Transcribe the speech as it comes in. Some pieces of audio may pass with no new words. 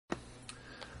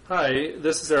Hi,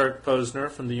 this is Eric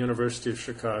Posner from the University of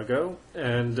Chicago,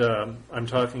 and I'm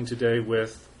talking today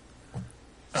with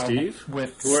Steve.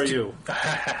 Who are you?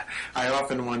 I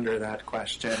often wonder that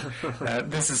question.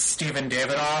 This is Stephen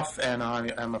Davidoff, and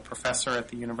I am a professor at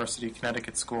the University of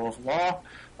Connecticut School of Law.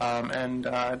 And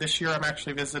this year I'm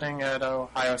actually visiting at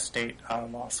Ohio State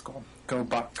Law School. Go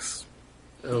Bucks!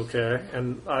 Okay,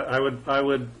 and I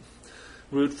would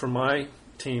root for my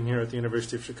team here at the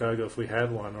University of Chicago if we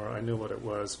had one, or I knew what it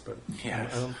was, but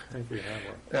yes. I don't think we have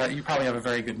one. You probably have a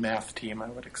very good math team, I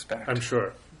would expect. I'm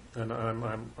sure, and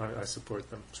I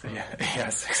support them. Yeah,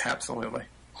 yes, absolutely.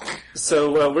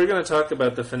 So we're going to talk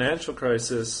about the financial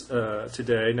crisis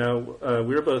today. Now,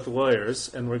 we're both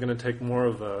lawyers, and we're going to take more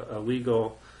of a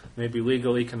legal, maybe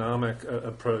legal economic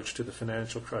approach to the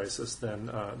financial crisis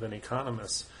than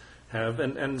economists have.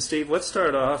 And Steve, let's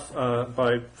start off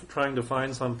by trying to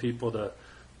find some people to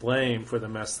blame for the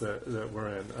mess that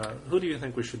we're in. Who do you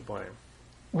think we should blame?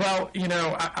 Well, you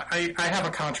know, I have a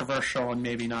controversial and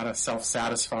maybe not a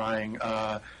self-satisfying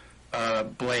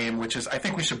blame, which is I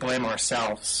think we should blame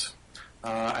ourselves.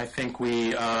 I think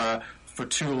we, for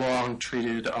too long,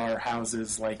 treated our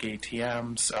houses like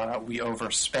ATMs. We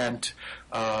overspent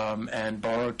and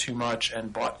borrowed too much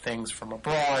and bought things from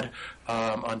abroad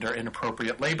under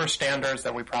inappropriate labor standards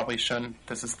that we probably shouldn't.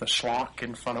 This is the schlock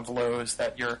in front of Lowe's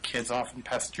that your kids often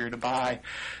pester you to buy.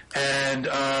 And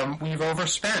we've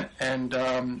overspent, and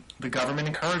the government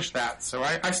encouraged that. So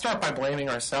I start by blaming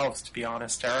ourselves, to be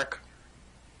honest, Eric.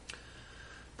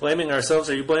 Blaming ourselves?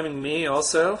 Are you blaming me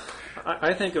also?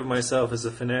 I think of myself as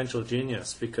a financial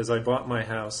genius because I bought my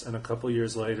house, and a couple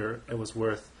years later it was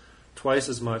worth twice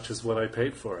as much as what I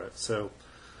paid for it. So,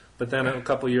 but then a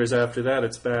couple years after that,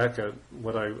 it's back at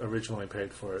what I originally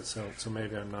paid for it. So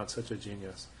maybe I'm not such a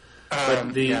genius.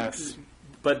 Yes.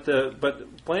 But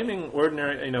blaming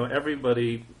ordinary,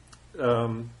 everybody.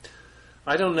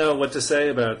 I don't know what to say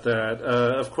about that.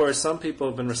 Of course, some people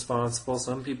have been responsible.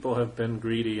 Some people have been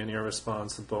greedy and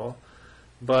irresponsible.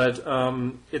 But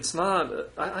it's not.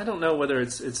 I don't know whether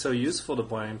it's so useful to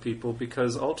blame people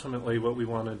because ultimately what we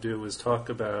want to do is talk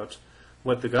about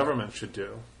what the government should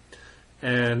do,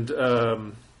 and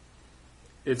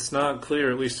it's not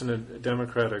clear, at least in a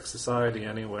democratic society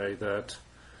anyway, that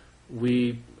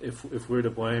if we're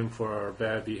to blame for our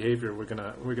bad behavior, we're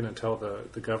gonna tell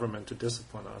the government to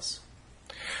discipline us.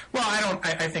 Well,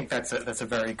 I think that's a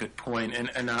very good point,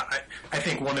 and I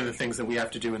think one of the things that we have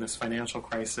to do in this financial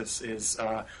crisis is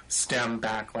stem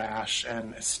backlash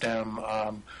and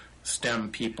stem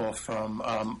people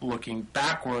from looking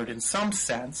backward in some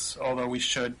sense. Although we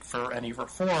should for any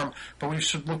reform, but we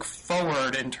should look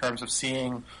forward in terms of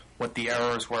seeing what the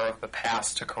errors were of the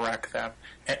past to correct them.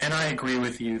 And I agree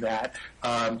with you that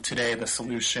today the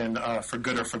solution for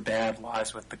good or for bad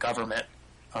lies with the government.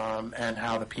 And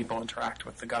how the people interact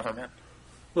with the government.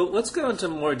 Well, let's go into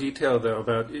more detail, though,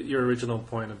 about your original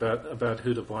point about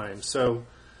who to blame. So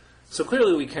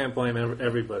clearly we can't blame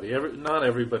everybody. Not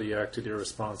everybody acted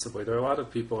irresponsibly. There are a lot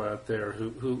of people out there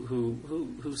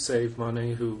who saved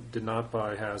money, who did not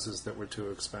buy houses that were too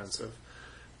expensive.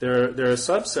 There are a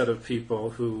subset of people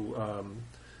who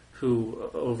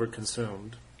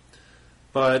overconsumed.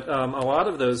 But a lot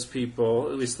of those people,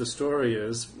 at least the story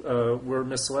is, were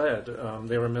misled.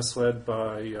 They were misled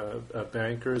by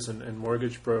bankers and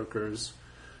mortgage brokers.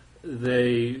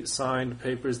 They signed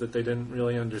papers that they didn't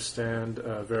really understand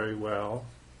very well.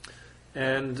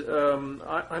 And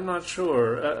I'm not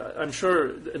sure. I'm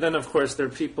sure. Then, of course, there are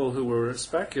people who were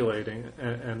speculating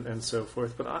and so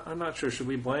forth. But I'm not sure. Should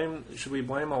we blame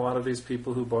a lot of these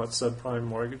people who bought subprime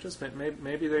mortgages?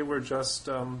 Maybe they were just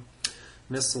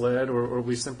misled, or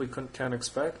we simply can't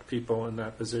expect people in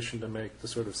that position to make the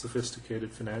sort of sophisticated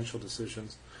financial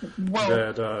decisions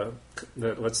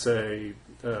that let's say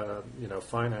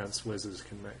finance whizzes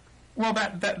can make. Well,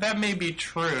 that may be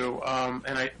true,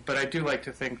 but I do like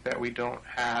to think that we don't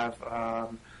have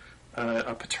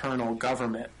a paternal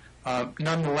government.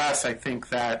 Nonetheless, I think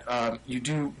that you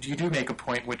do make a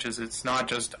point, which is it's not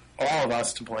just all of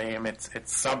us to blame; it's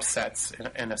subsets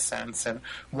in a sense, and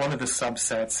one of the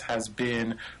subsets has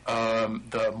been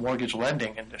the mortgage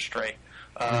lending industry,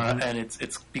 and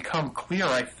it's become clear,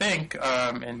 I think,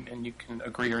 and you can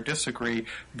agree or disagree,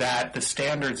 that the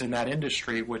standards in that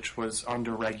industry, which was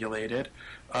under-regulated,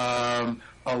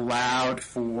 allowed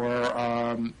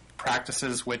for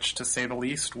practices which, to say the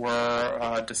least,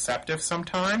 were deceptive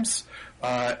sometimes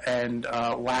and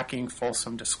lacking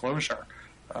fulsome disclosure.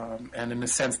 And in a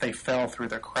sense, they fell through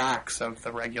the cracks of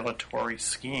the regulatory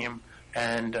scheme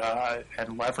and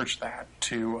leveraged that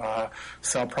to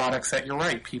sell products that, you're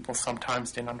right, people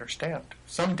sometimes didn't understand.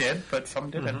 Some did, but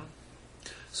some didn't.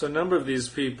 So a number of these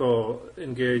people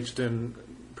engaged in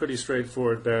pretty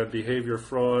straightforward bad behavior,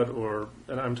 fraud,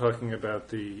 and I'm talking about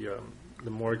the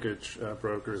mortgage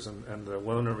brokers and the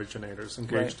loan originators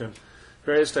engaged in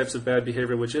various types of bad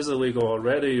behavior, which is illegal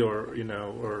already, or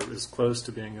is close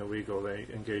to being illegal. They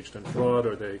engaged in fraud,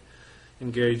 or they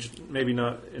engaged maybe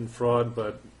not in fraud,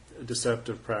 but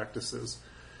deceptive practices.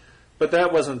 But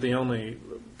that wasn't the only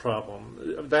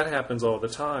problem. That happens all the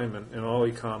time in all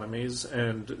economies,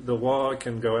 and the law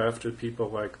can go after people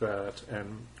like that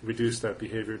and reduce that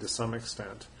behavior to some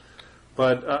extent.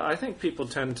 But I think people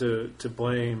tend to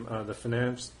blame the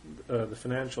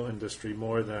financial industry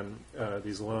more than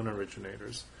these loan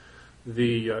originators,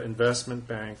 the investment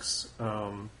banks,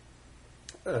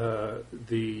 the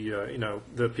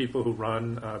people who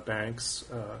run banks.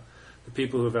 The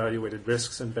people who evaluated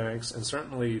risks in banks, and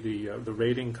certainly the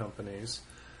rating companies.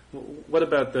 What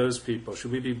about those people?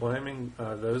 Should we be blaming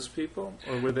those people,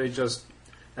 or were they just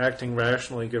acting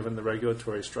rationally given the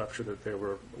regulatory structure that they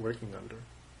were working under?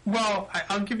 Well,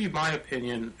 I'll give you my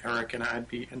opinion, Eric, and I'd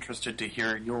be interested to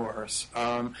hear yours.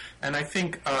 And I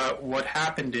think what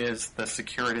happened is the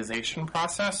securitization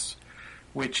process,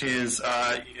 which is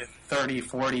 30,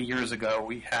 40 years ago,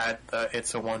 we had the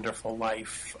It's a Wonderful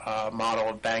Life model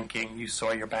of banking. You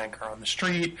saw your banker on the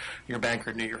street, your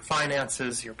banker knew your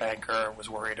finances, your banker was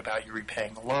worried about you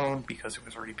repaying the loan because it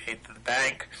was already paid to the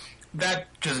bank. That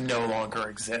just no longer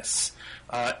exists.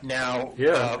 Now,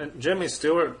 and Jimmy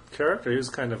Stewart character, he was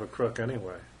kind of a crook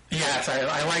anyway. Yes,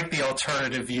 I like the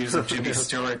alternative views of Jimmy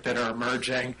Stewart that are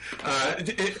emerging, and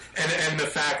the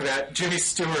fact that Jimmy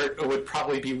Stewart would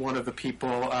probably be one of the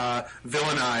people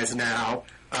villainized now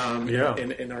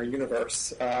in our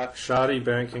universe. Shoddy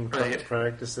banking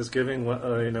practices, giving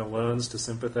loans to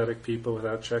sympathetic people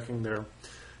without checking their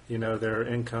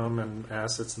income and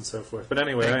assets and so forth. But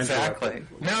anyway, exactly.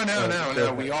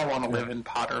 No. We all want to live in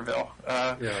Potterville.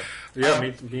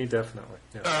 Me definitely.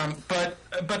 Yeah.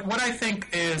 But what I think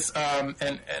is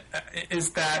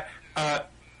is that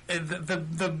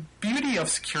the beauty of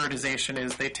securitization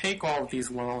is they take all of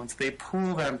these loans, they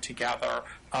pool them together,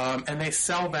 and they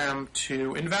sell them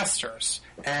to investors.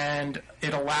 And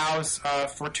it allows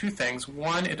for two things.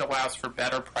 One, it allows for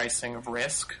better pricing of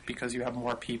risk because you have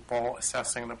more people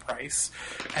assessing the price.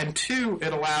 And two,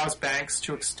 it allows banks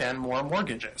to extend more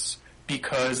mortgages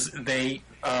because they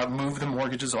move the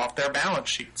mortgages off their balance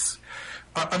sheets.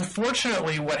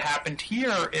 Unfortunately, what happened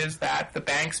here is that the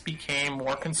banks became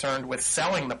more concerned with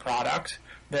selling the product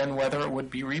than whether it would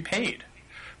be repaid.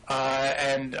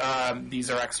 And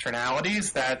these are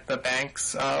externalities that the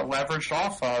banks leveraged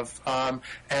off of.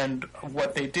 And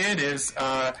what they did is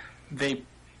they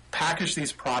packaged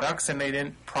these products and they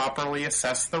didn't properly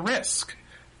assess the risk.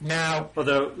 Now,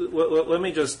 although, let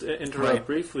me just interrupt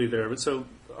briefly there. So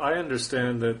I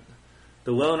understand that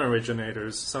the loan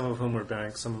originators, some of whom were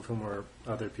banks, some of whom were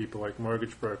other people like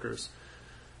mortgage brokers,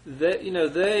 they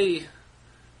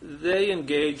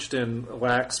engaged in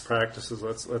lax practices,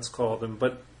 let's call them,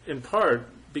 but in part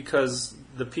because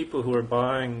the people who were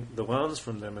buying the loans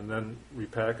from them and then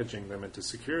repackaging them into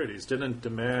securities didn't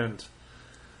demand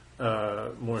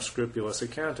more scrupulous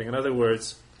accounting. In other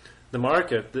words, the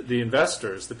market, the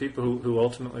investors, the people who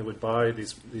ultimately would buy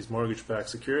these mortgage-backed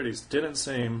securities didn't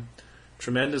seem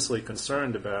tremendously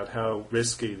concerned about how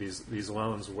risky these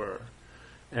loans were.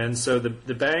 And so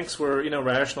the banks were,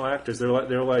 rational actors.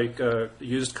 They're like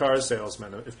used car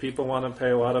salesmen. If people want to pay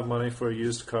a lot of money for a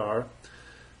used car,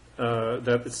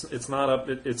 it's not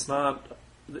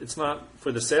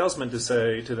for the salesman to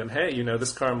say to them, hey,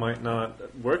 this car might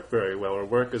not work very well or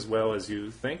work as well as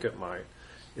you think it might.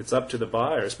 It's up to the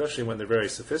buyer, especially when they're very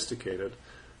sophisticated,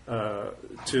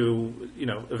 to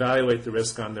evaluate the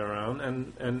risk on their own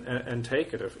and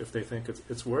take it if they think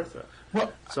it's worth it.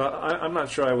 Well, so I'm not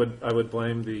sure I would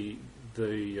blame the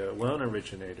loan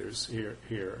originators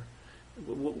here.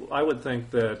 I would think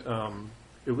that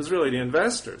it was really the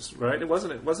investors, right?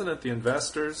 Wasn't it the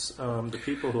investors, the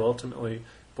people who ultimately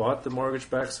bought the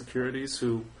mortgage-backed securities,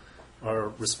 who are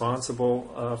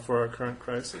responsible for our current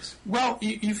crisis? Well,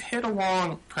 you've hit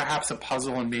along perhaps a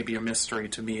puzzle and maybe a mystery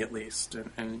to me, at least,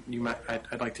 and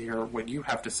I'd like to hear what you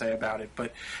have to say about it.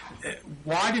 But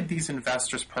why did these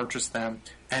investors purchase them?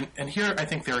 And here I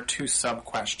think there are two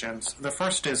sub-questions. The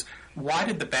first is, why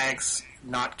did the banks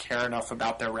not care enough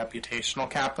about their reputational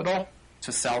capital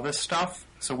to sell this stuff?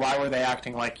 So why were they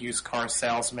acting like used car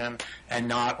salesmen and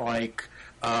not like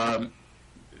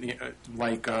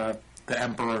the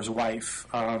emperor's wife,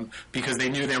 because they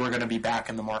knew they were going to be back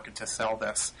in the market to sell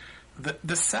this.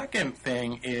 The second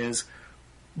thing is,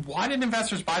 why did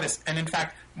investors buy this? And in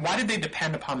fact, why did they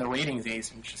depend upon the ratings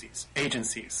agencies?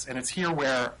 And it's here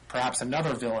where perhaps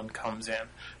another villain comes in.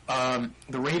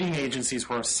 The rating agencies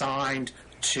were assigned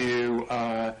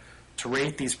to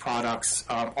rate these products,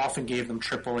 often gave them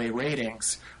AAA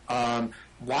ratings.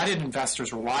 Why did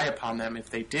investors rely upon them if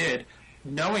they did,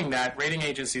 knowing that rating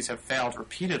agencies have failed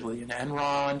repeatedly in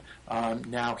Enron,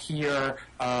 now here,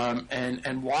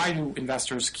 and why do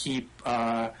investors keep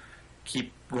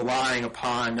relying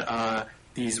upon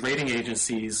these rating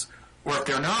agencies? Or if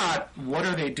they're not, what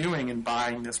are they doing in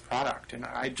buying this product? And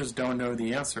I just don't know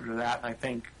the answer to that, and I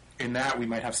think in that we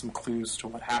might have some clues to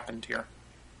what happened here.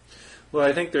 Well,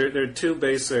 I think there are two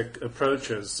basic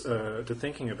approaches to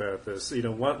thinking about this.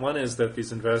 One is that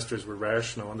these investors were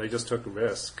rational and they just took a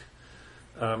risk,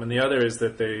 and the other is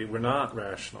that they were not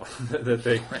rational. That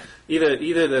they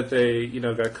either that they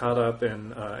got caught up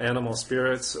in animal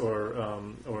spirits or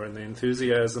in the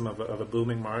enthusiasm of a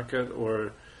booming market,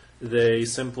 or they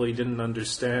simply didn't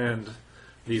understand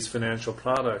these financial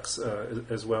products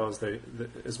as well as they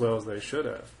should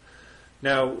have.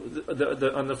 Now,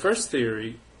 on the first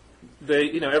theory,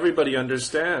 everybody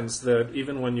understands that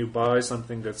even when you buy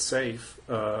something that's safe,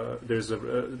 that's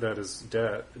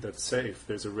safe.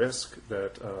 There's a risk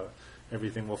that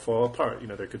everything will fall apart.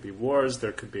 There could be wars,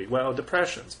 there could be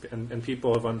depressions, and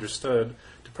people have understood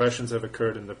depressions have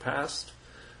occurred in the past.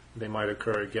 They might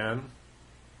occur again.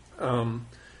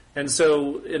 And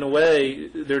so, in a way,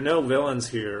 there are no villains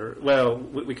here. Well,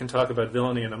 we can talk about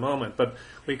villainy in a moment, but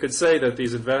we could say that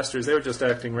these investors, they were just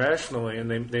acting rationally, and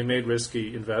they made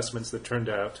risky investments that turned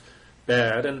out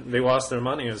bad, and they lost their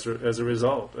money as a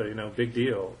result. Big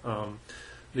deal.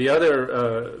 The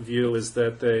other view is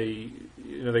that they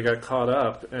got caught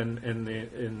up in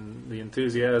the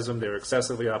enthusiasm. They were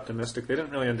excessively optimistic. They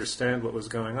didn't really understand what was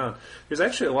going on. There's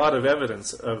actually a lot of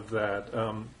evidence of that.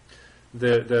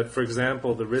 That, for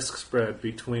example, the risk spread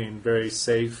between very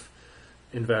safe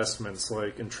investments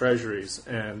like in treasuries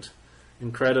and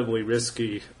incredibly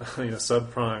risky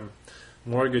subprime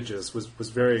mortgages was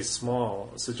very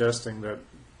small, suggesting that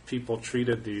people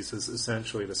treated these as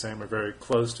essentially the same or very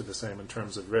close to the same in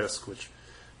terms of risk, which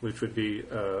would be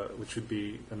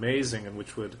amazing, and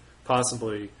which would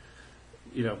possibly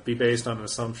be based on an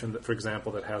assumption that, for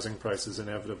example, that housing prices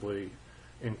inevitably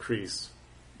increase.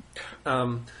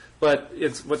 But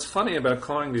what's funny about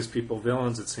calling these people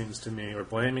villains, it seems to me, or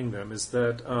blaming them, is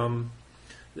that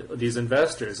these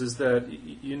investors, is that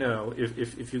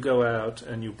if you go out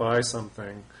and you buy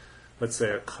something, let's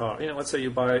say a car, let's say you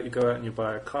go out and you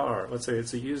buy a car, let's say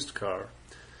it's a used car,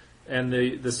 and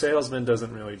the salesman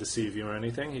doesn't really deceive you or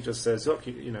anything. He just says, look,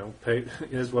 pay,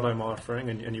 here's what I'm offering,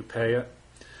 and you pay it.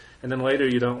 And then later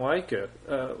you don't like it.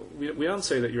 We don't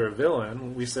say that you're a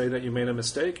villain. We say that you made a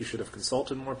mistake. You should have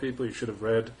consulted more people. You should have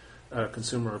read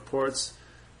consumer reports.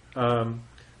 And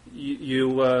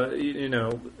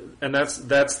that's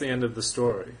the end of the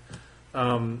story.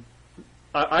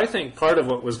 I think part of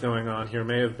what was going on here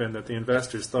may have been that the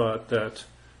investors thought that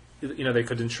they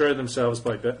could insure themselves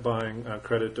by buying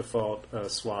credit default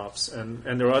swaps,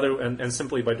 and there were and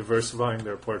simply by diversifying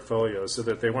their portfolios, so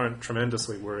that they weren't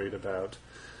tremendously worried about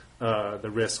the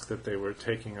risk that they were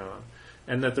taking on,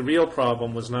 and that the real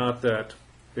problem was not that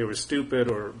they were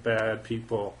stupid or bad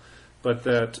people, but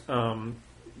that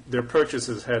their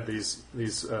purchases had these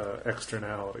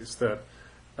externalities that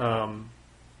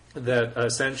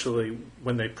essentially,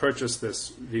 when they purchased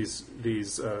these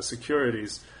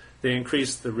securities, they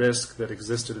increased the risk that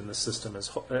existed in the system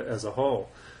as a whole.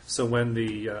 So when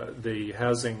the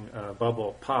housing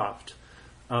bubble popped,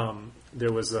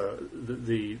 there was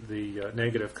the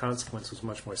negative consequence was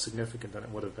much more significant than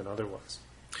it would have been otherwise.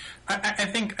 I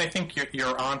think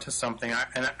you're onto something,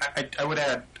 I would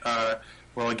add.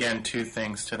 Again, two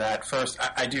things to that. First,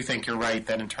 I do think you're right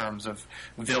that in terms of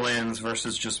villains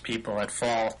versus just people at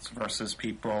fault versus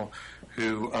people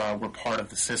who were part of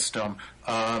the system,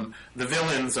 the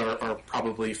villains are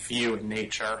probably few in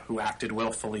nature who acted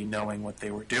willfully knowing what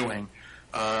they were doing.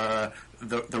 The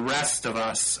rest of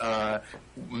us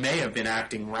may have been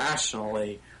acting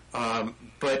rationally,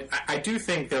 but I do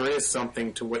think there is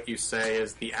something to what you say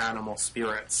is the animal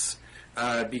spirits,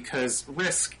 because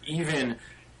risk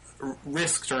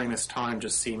during this time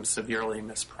just seems severely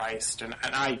mispriced. And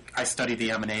I study the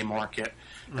M&A market,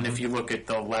 and if you look at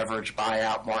the leverage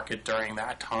buyout market during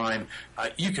that time,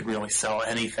 you could really sell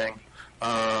anything.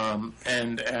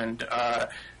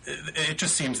 It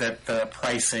just seems that the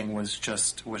pricing was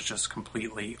just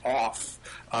completely off.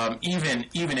 Even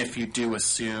if you do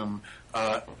assume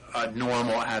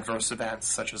normal adverse events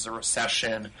such as a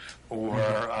recession or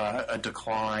a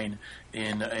decline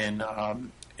in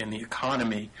in the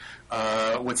economy.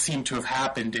 What seemed to have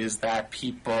happened is that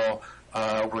people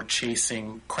were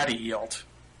chasing credit yield.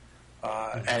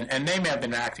 And they may have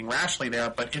been acting rationally there,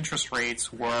 but interest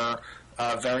rates were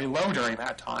very low during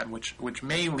that time, which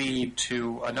may lead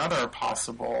to another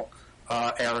possible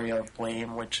area of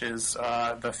blame, which is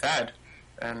the Fed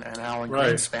and Alan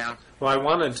Greenspan. Well, I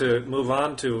wanted to move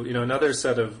on to, another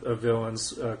set of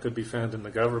villains could be found in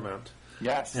the government.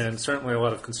 Yes. And certainly a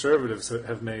lot of conservatives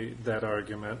have made that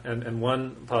argument. And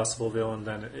one possible villain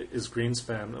then is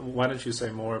Greenspan. Why don't you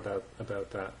say more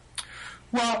about that?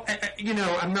 Well,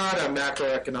 I'm not a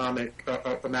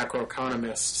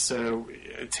macroeconomist, so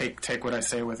take what I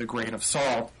say with a grain of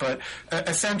salt. But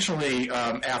essentially,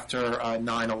 after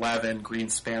 9/11,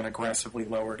 Greenspan aggressively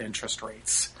lowered interest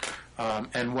rates.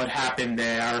 And what happened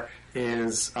there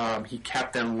is he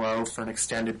kept them low for an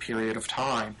extended period of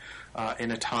time.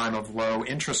 In a time of low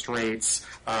interest rates,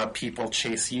 people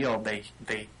chase yield. They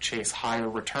chase higher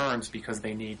returns because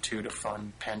they need to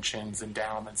fund pensions,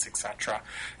 endowments, etc.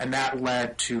 And that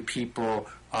led to people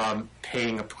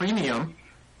paying a premium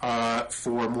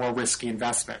for more risky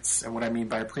investments. And what I mean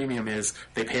by a premium is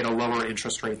they paid a lower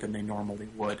interest rate than they normally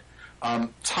would.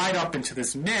 Tied up into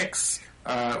this mix,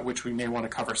 which we may want to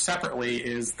cover separately,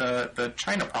 is the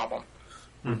China problem,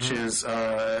 which is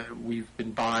we've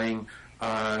been buying.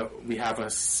 We have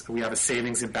a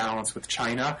savings imbalance with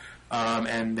China,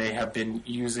 and they have been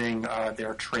using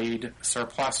their trade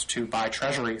surplus to buy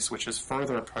treasuries, which has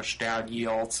further pushed down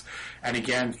yields, and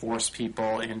again forced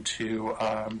people into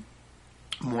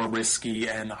more risky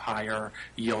and higher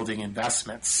yielding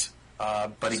investments.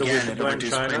 But so again, we can blame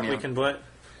China.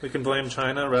 We can blame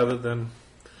China rather than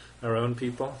our own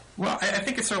people. Well, I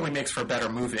think it certainly makes for a better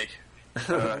movie.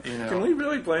 Can we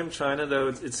really blame China, though?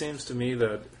 It seems to me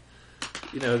that.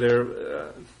 They're,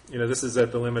 this is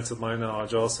at the limits of my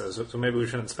knowledge also, so maybe we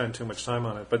shouldn't spend too much time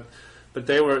on it. But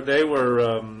they were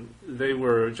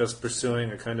just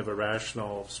pursuing a kind of a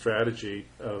rational strategy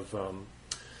of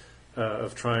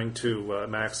trying to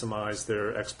maximize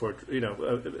their export,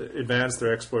 advance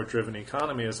their export-driven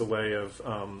economy as a way of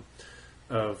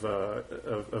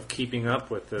keeping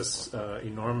up with this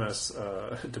enormous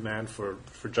demand for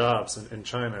jobs in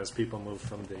China as people move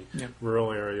from the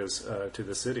rural areas to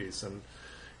the cities, and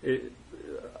it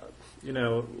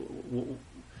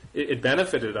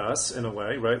benefited us in a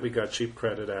way, right? We got cheap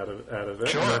credit out of it.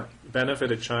 Sure. And it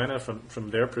benefited China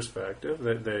from their perspective.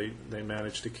 They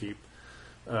managed to keep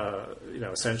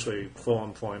essentially full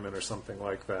employment or something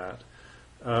like that.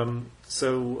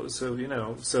 So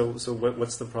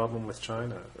what's the problem with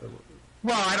China?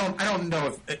 Well, I don't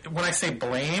know if when I say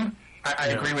blame, I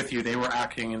agree with you. They were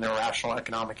acting in their rational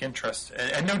economic interest,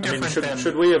 and no different than.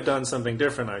 Should we have done something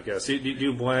different? I guess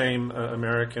you blame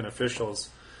American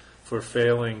officials for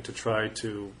failing to try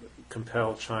to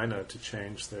compel China to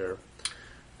change their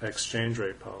exchange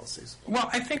rate policies. Well,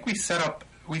 I think we set up.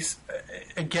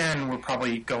 Again, we're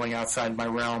probably going outside my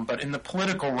realm, but in the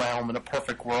political realm, in a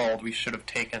perfect world, we should have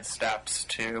taken steps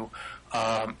to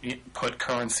put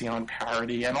currency on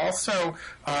parity, and also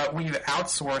we've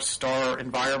outsourced our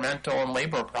environmental and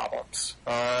labor problems.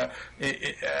 I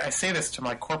say this to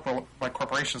my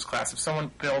corporations class: if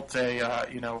someone built a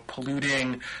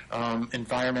polluting,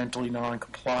 environmentally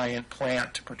non-compliant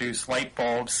plant to produce light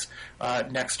bulbs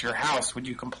next to your house, would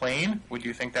you complain? Would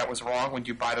you think that was wrong? Would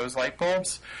you buy those light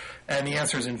bulbs? And the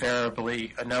answer is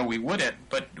invariably no, we wouldn't.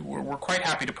 But we're quite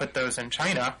happy to put those in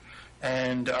China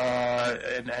and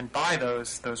buy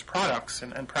those products.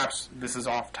 And perhaps this is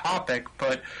off topic,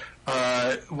 but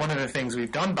one of the things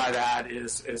we've done by that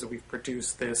is we've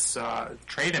produced this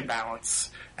trade imbalance,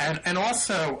 and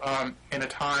also in a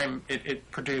time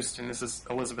it produced, and this is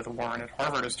Elizabeth Warren at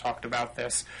Harvard has talked about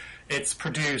this. It's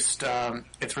produced,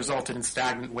 it's resulted in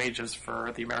stagnant wages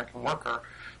for the American worker.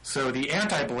 So the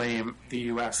anti-blame the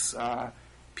U.S.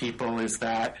 People is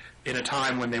that in a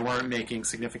time when they weren't making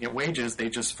significant wages, they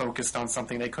just focused on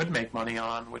something they could make money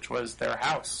on, which was their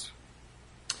house.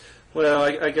 Well,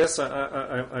 I guess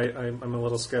I'm a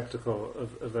little skeptical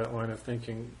of that line of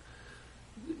thinking.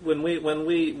 When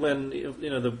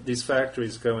these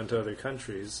factories go into other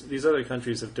countries, these other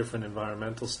countries have different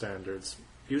environmental standards,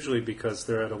 usually because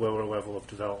they're at a lower level of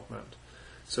development.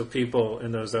 So people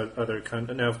in those other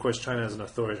countries, now of course China has an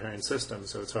authoritarian system,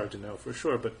 so it's hard to know for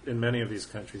sure, but in many of these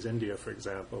countries, India for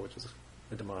example, which is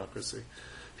a democracy,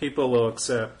 people will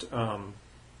accept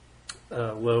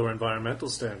lower environmental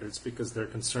standards because they're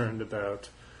concerned about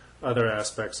other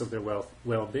aspects of their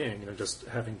well-being, just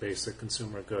having basic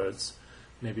consumer goods,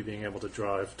 maybe being able to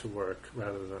drive to work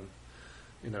rather than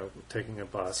taking a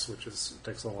bus, which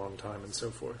takes a long time and so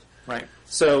forth. Right.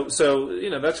 So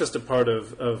that's just a part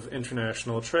of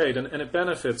international trade, and it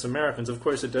benefits Americans. Of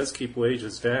course, it does keep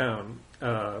wages down,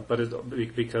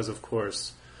 because of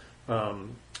course,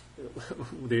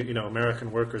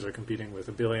 American workers are competing with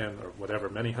a billion or whatever,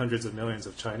 many hundreds of millions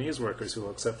of Chinese workers who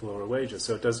will accept lower wages.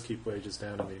 So it does keep wages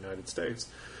down in the United States,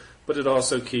 but it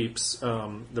also keeps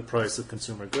the price of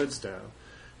consumer goods down.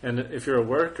 And if you're a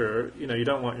worker, you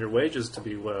don't want your wages to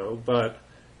be low, but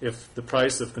if the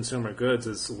price of consumer goods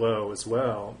is low as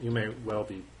well, you may well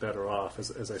be better off,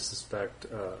 as I suspect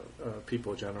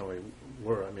people generally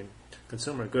were. I mean,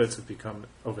 consumer goods have become,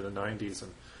 over the 90s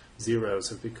and zeros,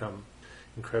 have become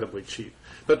incredibly cheap.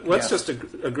 But let's just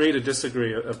agree to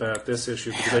disagree about this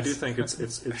issue, because I do think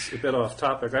it's a bit off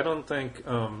topic. I don't think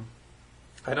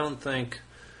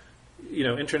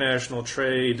international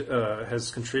trade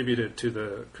has contributed to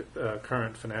the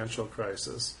current financial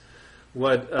crisis.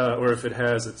 Or if it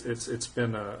has, it's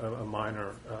been a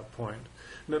minor point.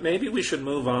 But maybe we should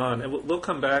move on, and we'll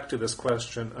come back to this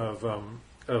question of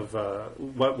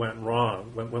what went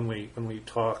wrong when we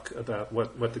talk about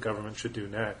what the government should do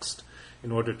next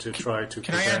in order to try to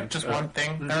Can prevent... I add just one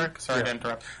thing, Eric? Sorry to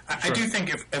interrupt. I do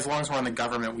think as long as we're on the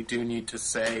government, we do need to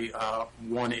say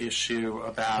one issue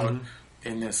about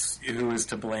in this who is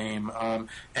to blame.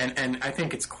 And I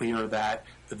think it's clear that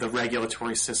the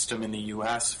regulatory system in the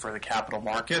U.S. for the capital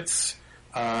markets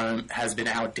has been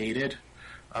outdated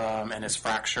and is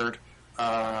fractured,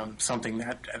 something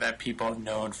that people have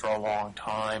known for a long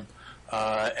time.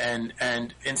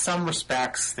 And in some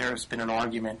respects, there's been an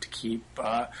argument to keep,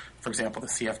 for example, the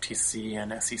CFTC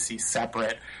and SEC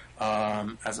separate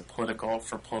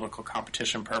for political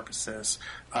competition purposes.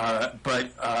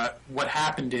 But what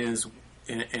happened is,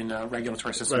 in a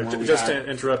regulatory system... Right, just to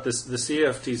interrupt this, the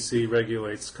CFTC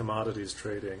regulates commodities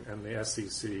trading and the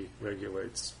SEC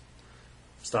regulates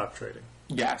stock trading.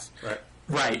 Yes.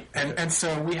 Right. And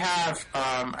so we have,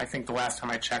 I think the last time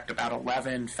I checked, about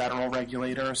 11 federal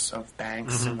regulators of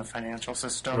banks and the financial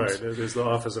systems. Right. There's the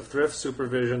Office of Thrift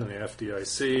Supervision and the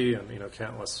FDIC and,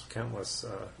 countless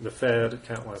the Fed,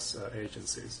 countless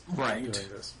agencies doing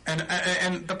this.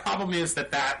 And the problem is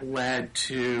that led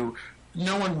to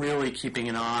no one really keeping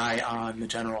an eye on the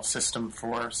general system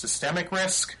for systemic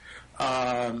risk,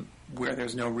 where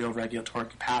there's no real regulatory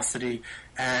capacity.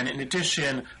 And in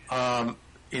addition,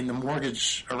 in the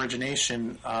mortgage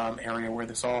origination area where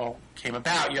this all came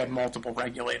about, you had multiple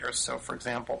regulators. So, for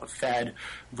example, the Fed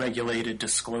regulated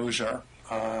disclosure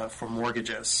for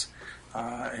mortgages,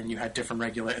 and you had different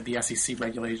the SEC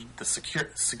regulated the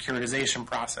securitization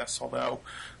process, although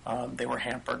they were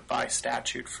hampered by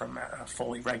statute from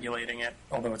fully regulating it,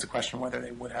 although it's a question whether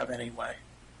they would have anyway.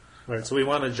 Right, so we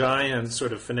want a giant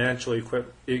sort of financial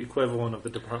equivalent of the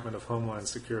Department of Homeland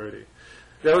Security.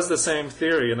 That was the same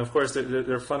theory, and of course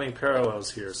there are funny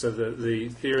parallels here. So the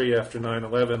theory after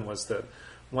 9/11 was that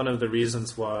one of the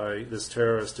reasons why this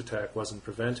terrorist attack wasn't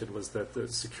prevented was that the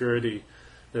security,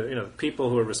 the people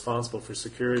who are responsible for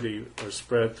security are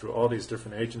spread through all these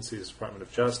different agencies, Department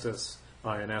of Justice,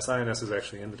 INS. INS is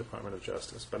actually in the Department of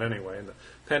Justice, but anyway, in the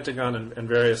Pentagon and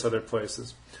various other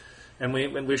places. And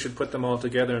we should put them all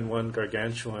together in one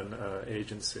gargantuan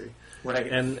agency. Right.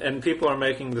 And people are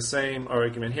making the same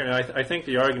argument here. And I think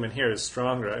the argument here is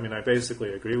stronger. I mean, I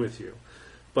basically agree with you.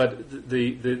 But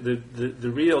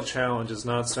the real challenge is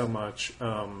not so much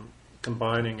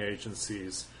combining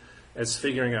agencies as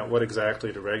figuring out what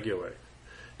exactly to regulate.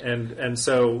 And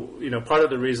so, part of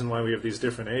the reason why we have these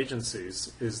different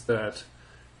agencies is that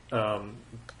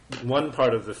one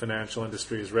part of the financial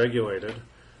industry is regulated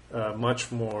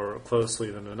much more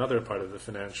closely than another part of the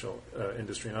financial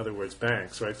industry, in other words,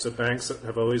 banks, right? So banks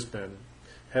have always been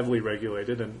heavily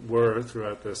regulated and were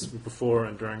throughout this, before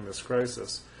and during this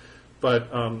crisis.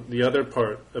 But the other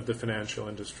part of the financial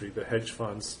industry, the hedge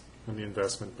funds and the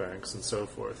investment banks and so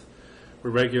forth,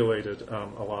 were regulated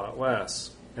a lot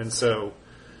less. And so,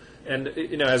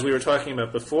 as we were talking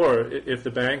about before,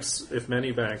 if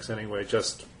many banks anyway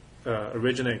just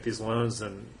originate these loans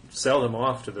and sell them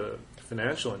off to the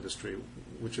financial industry,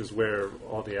 which is where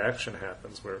all the action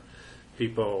happens, where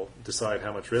people decide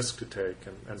how much risk to take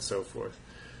and so forth,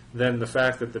 then the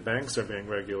fact that the banks are being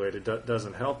regulated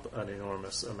doesn't help an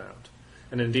enormous amount.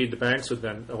 And indeed,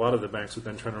 a lot of the banks would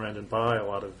then turn around and buy a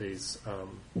lot of these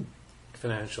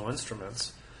financial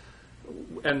instruments.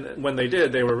 And when they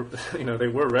did, they were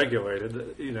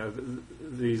regulated.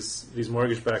 These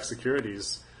mortgage-backed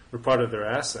securities were part of their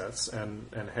assets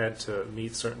and had to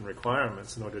meet certain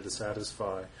requirements in order to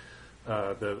satisfy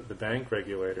the bank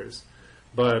regulators.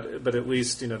 But at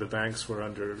least the banks were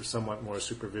under somewhat more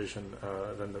supervision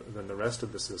than the rest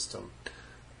of the system.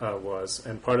 was,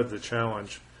 and part of the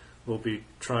challenge will be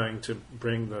trying to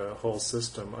bring the whole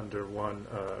system under one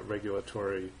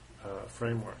regulatory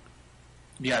framework.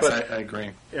 Yes, But, I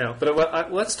agree. Yeah,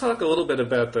 but let's talk a little bit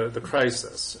about the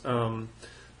crisis. I'm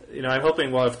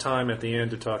hoping we'll have time at the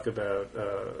end to talk about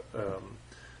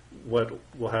what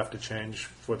will have to change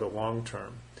for the long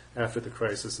term after the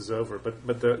crisis is over. But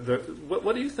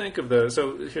what do you think of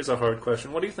so here's a hard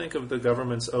question. What do you think of the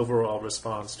government's overall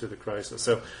response to the crisis?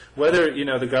 So whether,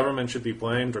 the government should be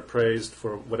blamed or praised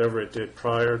for whatever it did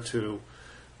prior to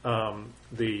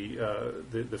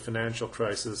the financial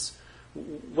crisis,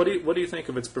 what do you think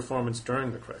of its performance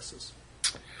during the crisis?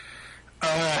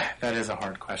 That is a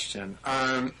hard question.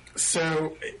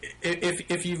 So,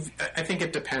 I think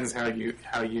it depends how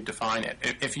you define it.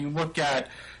 If you look at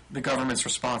the government's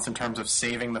response in terms of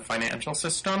saving the financial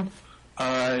system,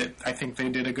 I think they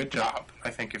did a good job. I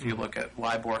think if you look at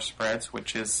LIBOR spreads,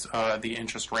 which is the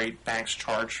interest rate banks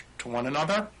charge to one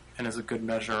another, and is a good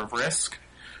measure of risk,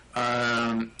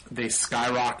 they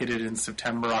skyrocketed in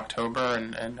September, October,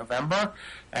 and November.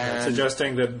 And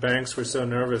suggesting that banks were so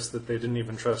nervous that they didn't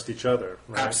even trust each other.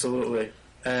 Right? Absolutely.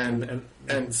 And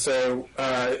so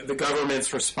the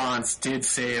government's response did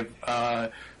save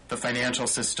the financial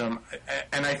system.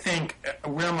 And I think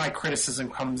where my criticism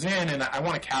comes in, and I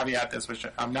want to caveat this, which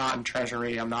I'm not in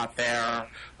Treasury, I'm not there.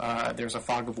 There's a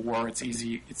fog of war. It's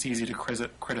easy to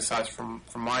criticize from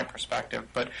my perspective.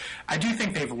 But I do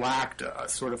think they've lacked a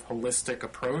sort of holistic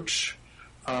approach.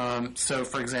 So,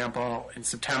 for example, in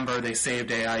September they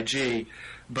saved AIG,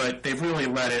 but they've really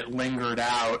let it lingered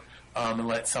out and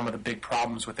let some of the big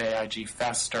problems with AIG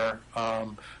fester,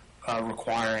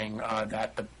 requiring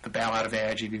that the bailout of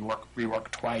AIG be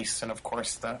reworked twice, and of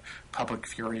course the public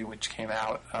fury which came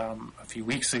out a few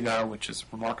weeks ago, which has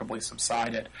remarkably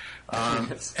subsided.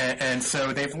 And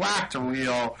so they've lacked a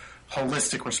real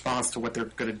holistic response to what they're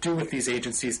going to do with these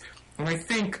agencies. And I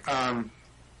think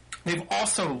they've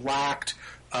also lacked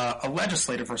a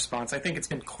legislative response. I think it's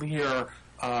been clear,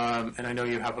 and I know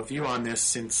you have a view on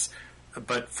this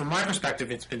but from my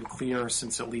perspective, it's been clear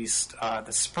since at least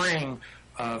the spring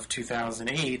of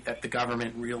 2008 that the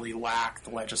government really lacked the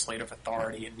legislative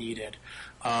authority it needed.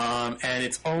 And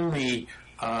it's only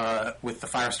with the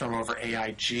firestorm over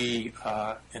AIG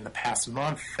in the past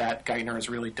month that Geithner has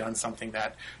really done something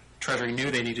that Treasury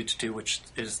knew they needed to do, which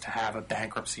is to have a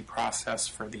bankruptcy process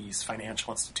for these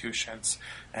financial institutions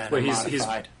and a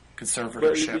modified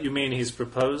conservatorship. You mean he's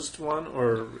proposed one,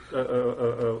 or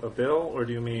a bill, or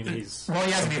do you mean he's... Well,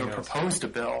 he hasn't even proposed a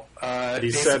bill.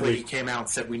 He came out and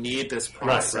said we need this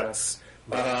process.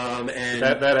 Right. And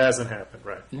that hasn't happened,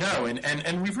 right? No,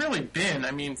 and we've really been,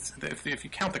 if you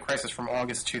count the crisis from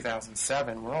August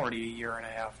 2007, we're already a year and a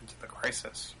half into the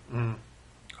crisis. Mm.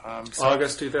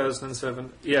 August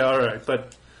 2007? Yeah, all right.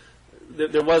 But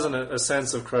there wasn't a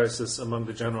sense of crisis among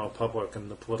the general public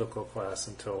and the political class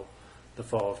until the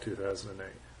fall of 2008.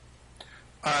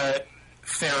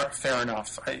 Fair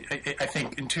enough. I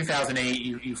think in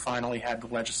 2008 you finally had the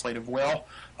legislative will.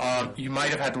 You might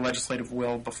have had the legislative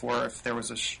will before if there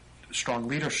was a strong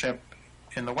leadership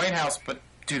in the White House, but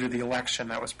due to the election,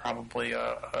 that was probably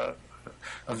a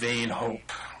vain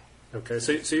hope. Okay,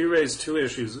 so you raised two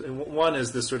issues. One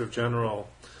is this sort of general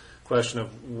question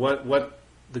of what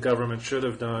the government should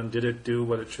have done. Did it do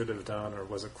what it should have done, or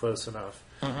was it close enough?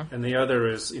 Mm-hmm. And the other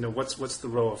is, what's the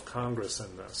role of Congress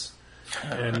in this?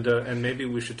 And maybe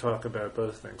we should talk about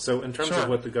both things. So in terms of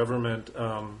what the government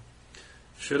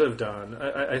should have done,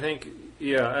 I think,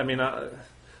 of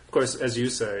course, as you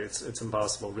say, it's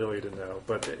impossible really to know,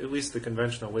 but at least the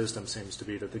conventional wisdom seems to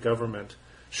be that the government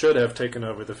should have taken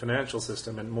over the financial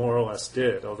system, and more or less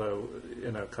did, although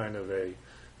in a kind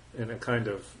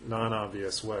of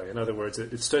non-obvious way. In other words,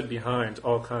 it stood behind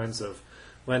all kinds of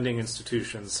lending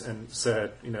institutions and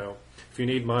said, if you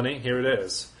need money, here it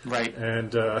is. Right.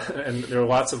 And there are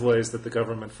lots of ways that the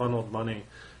government funneled money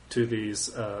to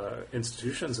these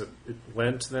institutions. It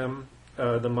lent them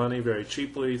the money very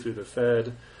cheaply through the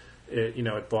Fed.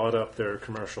 It bought up their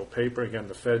commercial paper. Again,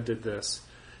 the Fed did this.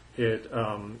 It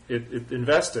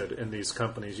invested in these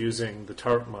companies using the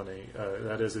TARP money.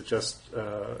 That is, it just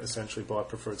essentially bought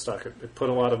preferred stock. It put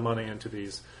a lot of money into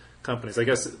these companies. I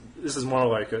guess this is more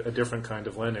like a different kind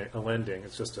of lending.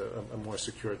 It's just a more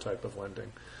secure type of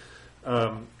lending.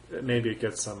 Maybe it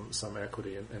gets some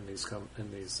equity in these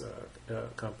companies.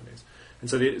 And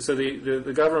so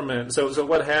the government. So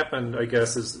what happened, I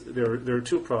guess, is there are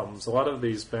two problems. A lot of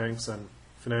these banks and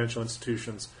financial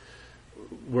institutions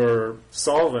were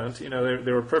solvent.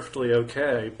 They were perfectly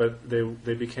okay, but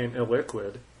they became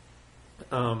illiquid.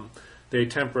 They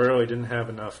temporarily didn't have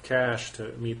enough cash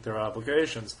to meet their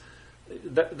obligations.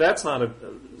 that's not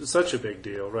such a big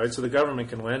deal, right? So the government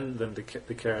can lend them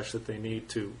the cash that they need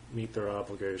to meet their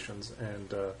obligations,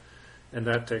 and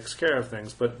that takes care of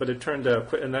things. But it turned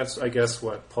out, and that's, I guess,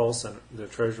 what Paulson, the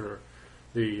treasurer,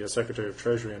 the Secretary of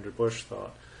Treasury under Bush,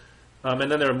 thought.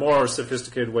 And then there are more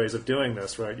sophisticated ways of doing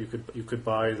this, right? You could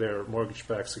buy their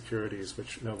mortgage-backed securities,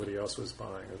 which nobody else was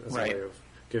buying, as right. a way of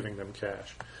giving them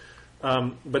cash.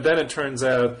 But then it turns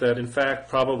out that, in fact,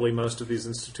 probably most of these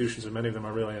institutions, or many of them,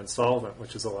 are really insolvent,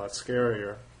 which is a lot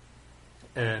scarier.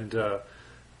 And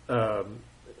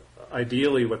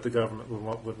ideally, what the government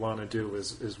would want to do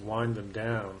is wind them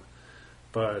down.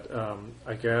 But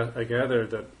I gather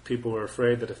that people were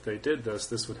afraid that if they did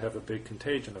this would have a big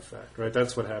contagion effect, right?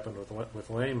 That's what happened with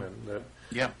Lehman. That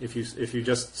if you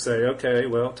just say, okay,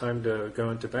 well, time to go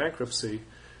into bankruptcy,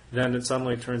 then it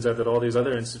suddenly turns out that all these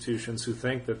other institutions who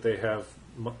think that they have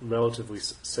relatively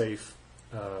safe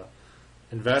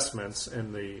investments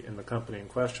in the company in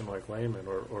question, like Lehman,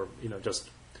 or just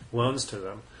loans to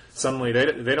them, suddenly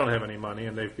they don't have any money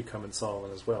and they've become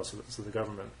insolvent as well. So the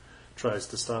government tries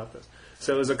to stop this.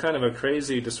 So it was a kind of a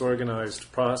crazy,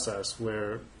 disorganized process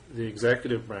where the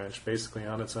executive branch, basically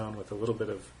on its own, with a little bit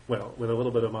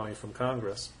of money from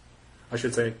Congress, I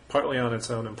should say, partly on its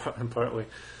own and partly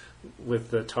with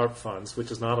the TARP funds,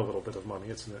 which is not a little bit of money;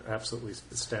 it's an absolutely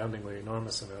astoundingly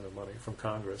enormous amount of money from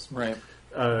Congress. Right.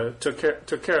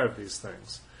 Took care of these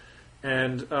things,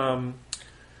 and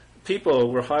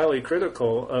people were highly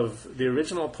critical of the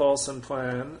original Paulson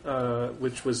plan,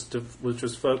 which was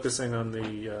focusing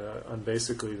on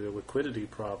basically the liquidity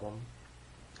problem,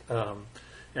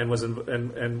 and was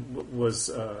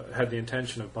had the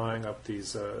intention of buying up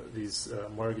these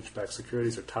mortgage-backed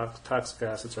securities, or toxic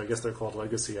assets, or I guess they're called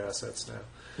legacy assets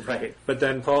now. Right. But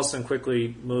then Paulson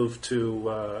quickly moved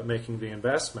to making the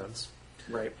investments.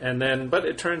 Right. But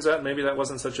it turns out maybe that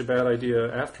wasn't such a bad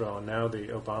idea after all. Now the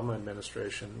Obama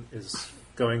administration is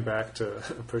going back to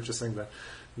purchasing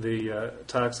the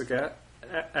toxic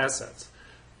assets.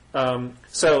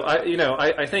 So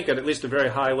I think at least a very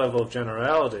high level of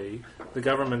generality, the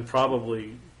government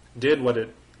probably did what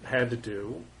it had to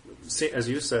do. As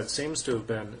you said, seems to have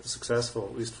been successful,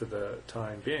 at least for the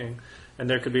time being. And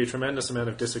there could be a tremendous amount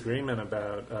of disagreement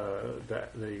about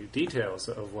the details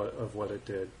of what it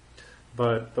did.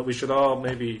 But we should all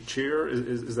maybe cheer.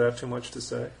 Is that too much to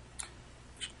say?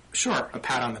 Sure, a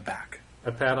pat on the back.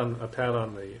 A pat on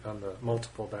the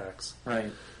multiple backs.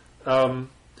 Right.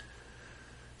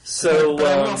 So, but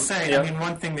I will say, I mean,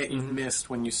 one thing that you missed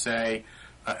when you say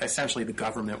essentially the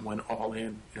government went all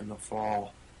in the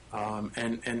fall,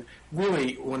 and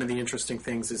really one of the interesting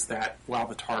things is that while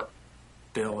the TARP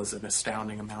bill is an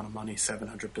astounding amount of money,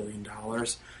 $700 billion,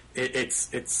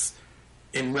 it's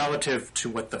in relative to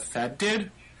what the Fed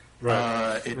did,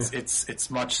 right. It's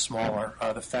much smaller.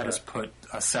 The Fed has put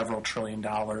several $1 trillion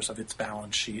of its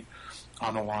balance sheet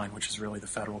on the line, which is really the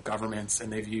federal government's,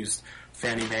 and they've used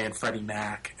Fannie Mae and Freddie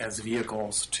Mac as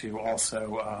vehicles to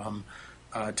also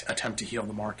to attempt to heal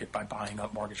the market by buying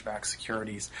up mortgage-backed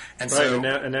securities. And right, so,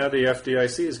 and now the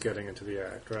FDIC is getting into the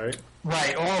act, right?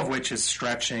 Right, all of which is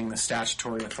stretching the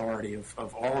statutory authority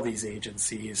of all of these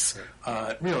agencies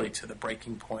really to the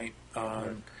breaking point.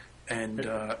 Right.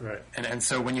 And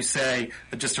so when you say,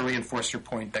 just to reinforce your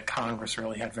point, that Congress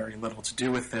really had very little to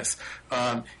do with this,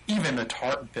 even the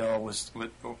TARP bill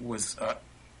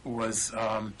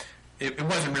it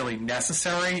wasn't really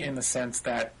necessary in the sense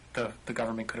that the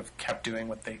government could have kept doing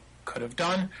what they could have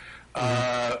done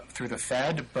through the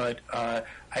Fed, but I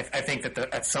think that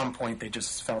at some point they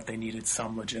just felt they needed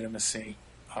some legitimacy.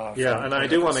 And I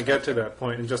do want to get to that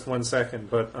point in just 1 second,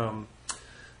 but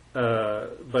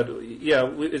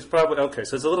it's probably okay.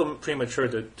 So it's a little premature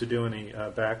to do any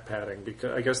back patting,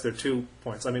 because I guess there are 2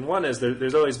 points. I mean, one is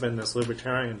there's always been this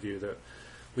libertarian view that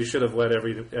we should have let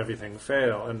everything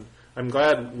fail, and I'm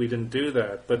glad we didn't do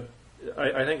that. But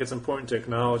I think it's important to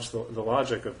acknowledge the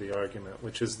logic of the argument,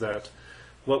 which is that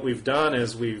what we've done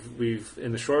is we've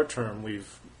in the short term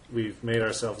we've made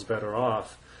ourselves better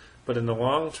off, but in the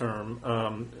long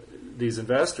term, these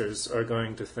investors are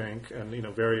going to think, and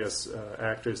various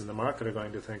actors in the market are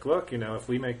going to think, look, if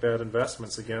we make bad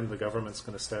investments, again, the government's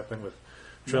going to step in with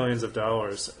trillions of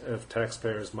dollars of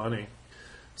taxpayers' money,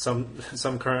 some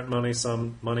current money,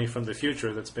 some money from the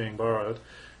future that's being borrowed,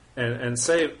 and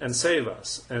save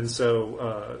us. And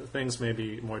so things may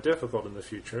be more difficult in the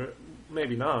future.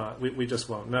 Maybe not. We just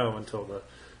won't know until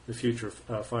the future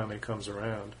finally comes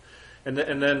around. And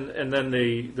then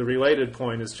the related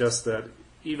point is just that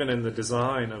even in the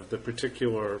design of the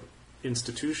particular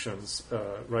institutions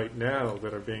right now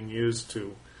that are being used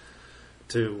to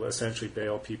essentially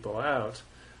bail people out,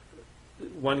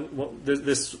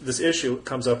 this issue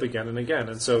comes up again and again,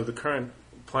 and so the current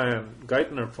plan,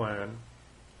 Geithner plan,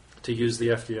 to use the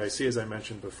FDIC, as I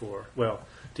mentioned before,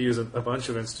 to use a bunch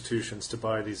of institutions to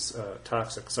buy these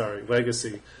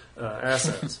legacy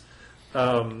assets.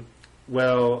 A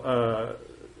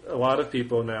lot of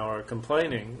people now are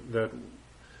complaining that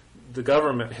the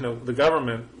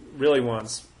government really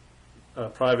wants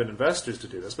private investors to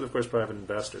do this, but of course private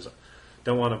investors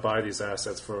don't want to buy these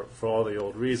assets for all the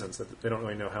old reasons, that they don't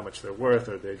really know how much they're worth,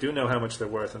 or they do know how much they're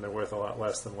worth and they're worth a lot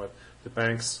less than what the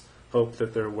banks hope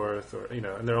that they're worth, or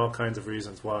and there are all kinds of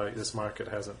reasons why this market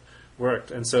hasn't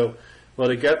worked. And so,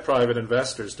 to get private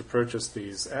investors to purchase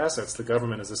these assets, the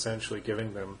government is essentially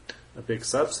giving them a big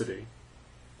subsidy.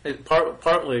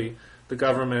 Partly the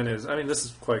government is, this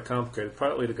is quite complicated,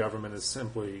 partly the government is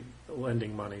simply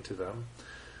lending money to them.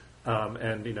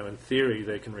 And in theory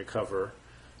they can recover,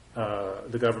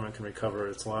 the government can recover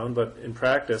its loan, but in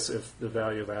practice, if the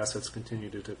value of assets continue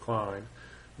to decline,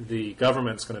 the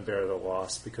government's going to bear the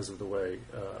loss because of the way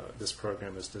this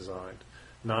program is designed,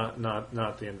 not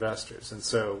the investors. And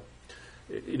so,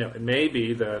 it may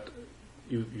be that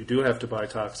you do have to buy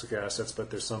toxic assets, but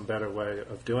there's some better way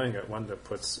of doing it, one that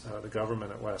puts the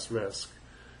government at less risk.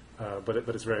 But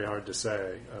it's very hard to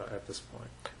say at this point.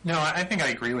 No, I think I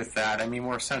agree with that.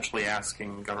 We're essentially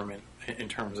asking government, in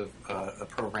terms of a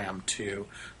program, to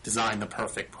design the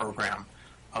perfect program.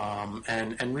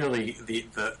 And really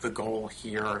the goal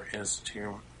here is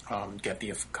to get the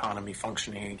economy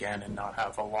functioning again and not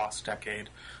have a lost decade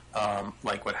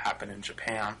like what happened in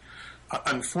Japan.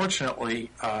 Unfortunately,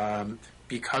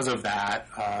 because of that,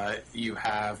 you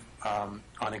have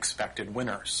unexpected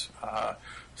winners.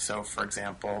 So, for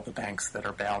example, the banks that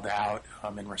are bailed out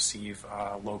and receive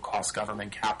low-cost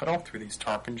government capital through these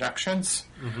TARP injections,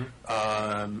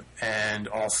 and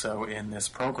also in this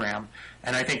program.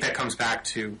 And I think that comes back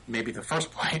to maybe the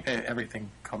first point. Everything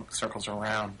circles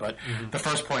around, but the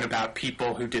first point about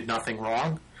people who did nothing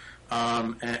wrong.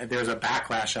 And there's a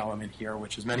backlash element here,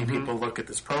 which is many people look at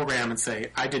this program and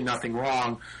say, I did nothing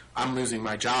wrong, I'm losing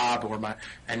my job,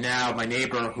 and now my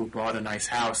neighbor who bought a nice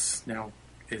house now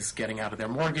is getting out of their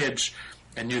mortgage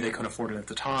and knew they couldn't afford it at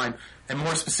the time. And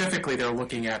more specifically, they're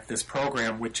looking at this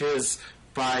program, which is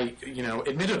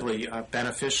admittedly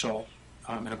beneficial,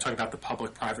 and I'm talking about the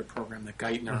public-private program that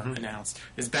Geithner announced,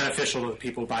 is beneficial to the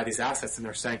people who buy these assets. And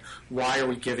they're saying, why are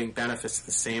we giving benefits to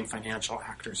the same financial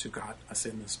actors who got us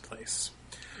in this place?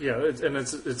 Yeah,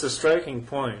 it's a striking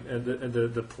point, and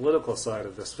the political side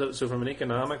of this. So from an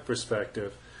economic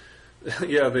perspective,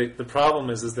 the problem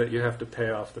is that you have to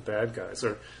pay off the bad guys.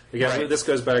 Or again, this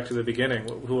goes back to the beginning,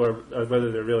 who are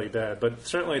whether they're really bad, but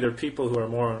certainly there are people who are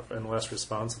more and less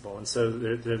responsible, and so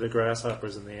they're the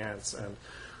grasshoppers and the ants. And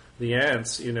the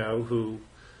ants, who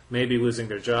may be losing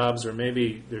their jobs, or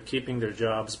maybe they're keeping their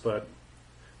jobs, but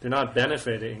they're not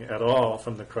benefiting at all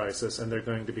from the crisis, and they're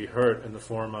going to be hurt in the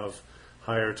form of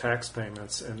higher tax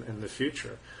payments in the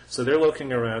future. So they're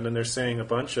looking around and they're seeing a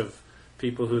bunch of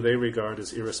people who they regard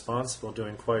as irresponsible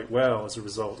doing quite well as a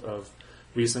result of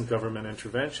recent government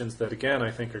interventions that, again,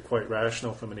 I think are quite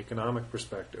rational from an economic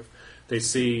perspective. They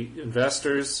see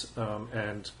investors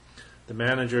and the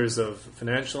managers of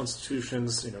financial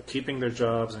institutions, keeping their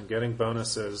jobs and getting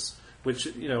bonuses, which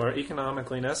are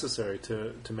economically necessary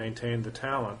to maintain the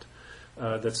talent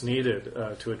that's needed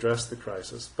to address the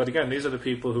crisis. But again, these are the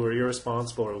people who are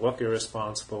irresponsible or look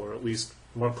irresponsible or at least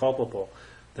more culpable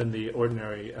than the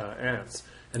ordinary ants.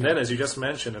 And then, as you just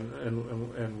mentioned,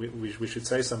 and we should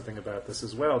say something about this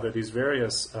as well, there are these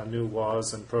various new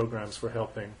laws and programs for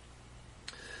helping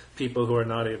people who are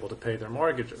not able to pay their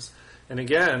mortgages. And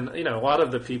again, a lot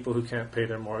of the people who can't pay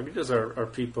their mortgages are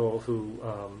people who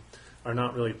are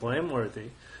not really blameworthy,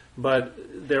 but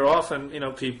they're often,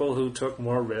 people who took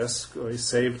more risk, or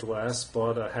saved less,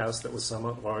 bought a house that was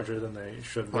somewhat larger than they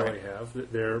should really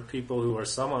have. They're people who are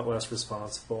somewhat less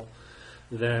responsible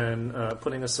than,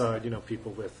 putting aside,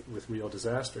 people with real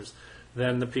disasters,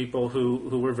 than the people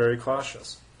who were very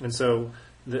cautious. And so,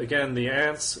 again, the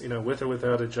ants, with or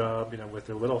without a job, with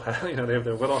their little house, they have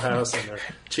their little house and their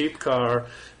cheap car,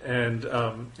 and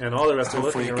all the rest are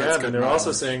looking around, and they're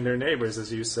also seeing their neighbors,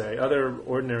 as you say, other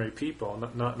ordinary people,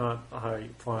 not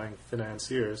high-flying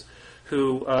financiers,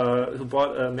 who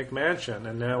bought a McMansion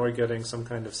and now are getting some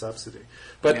kind of subsidy.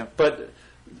 But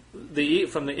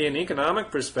from an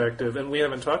economic perspective, and we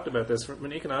haven't talked about this, from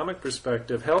an economic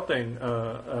perspective, helping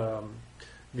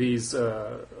these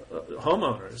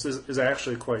homeowners is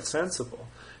actually quite sensible,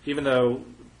 even though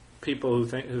people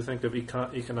who think of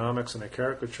economics in a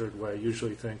caricatured way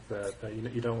usually think that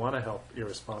you don't want to help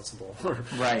irresponsible or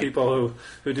people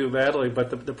who do badly.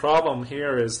 But the problem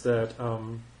here is that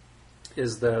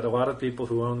is that a lot of people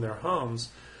who own their homes,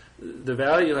 the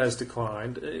value has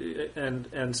declined,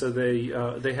 and so they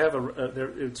have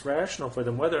it's rational for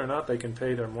them whether or not they can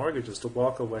pay their mortgages to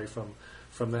walk away from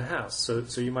the house.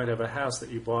 So you might have a house that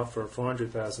you bought for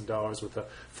 $400,000 with a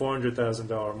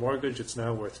 $400,000 mortgage. It's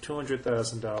now worth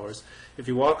 $200,000. If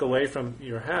you walk away from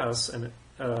your house and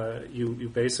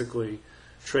you basically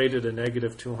traded a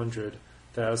negative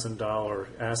 $200,000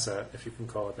 asset, if you can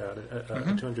call it that, a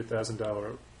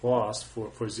 $200,000 loss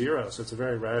for zero. So it's a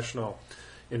very rational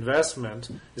investment,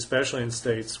 especially in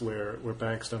states where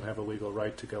banks don't have a legal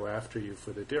right to go after you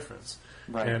for the difference.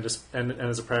 Right. And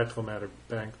as a practical matter,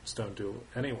 banks don't do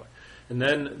it anyway. And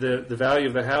then the value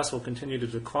of the house will continue to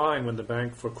decline when the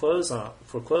bank forecloses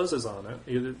on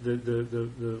it.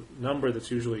 The number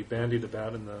that's usually bandied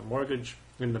about in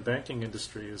the banking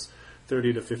industry is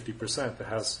 30 to 50%. The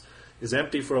house is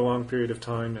empty for a long period of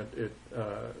time.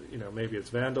 Maybe it's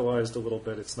vandalized a little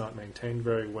bit. It's not maintained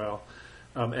very well.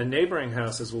 And neighboring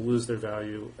houses will lose their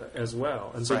value as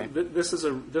well, and so right. This is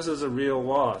a real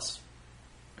loss.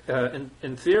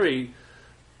 In theory,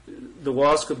 the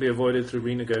loss could be avoided through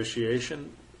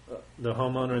renegotiation. The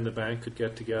homeowner and the bank could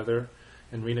get together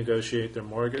and renegotiate their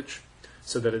mortgage,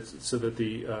 so that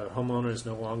the homeowner is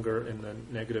no longer in the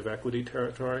negative equity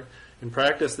territory. In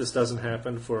practice, this doesn't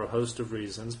happen for a host of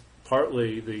reasons.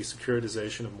 Partly the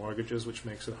securitization of mortgages, which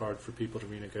makes it hard for people to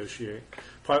renegotiate.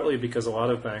 Partly because a lot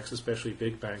of banks, especially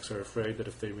big banks, are afraid that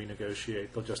if they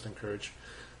renegotiate, they'll just encourage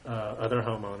other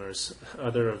homeowners,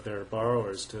 other of their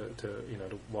borrowers, to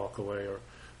walk away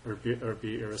or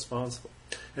be irresponsible.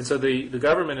 And so the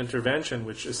government intervention,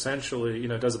 which essentially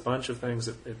does a bunch of things,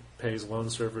 it pays loan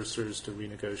servicers to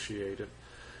renegotiate it.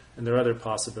 And there are other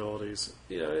possibilities,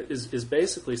 is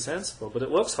basically sensible, but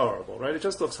it looks horrible, right? It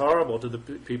just looks horrible to the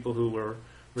people who were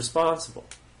responsible.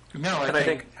 No, I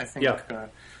think yeah.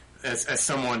 As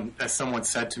someone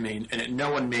said to me, and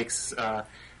nothing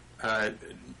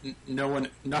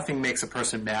makes a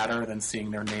person madder than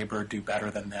seeing their neighbor do better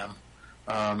than them,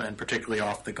 and particularly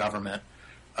off the government.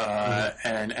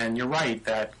 And you're right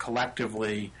that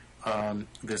collectively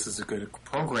this is a good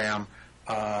program,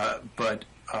 but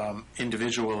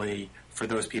individually, for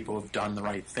those people who've done the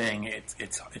right thing,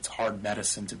 it's hard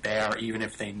medicine to bear, even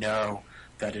if they know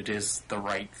that it is the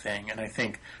right thing. And I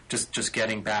think just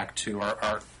getting back to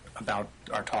our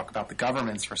talk about the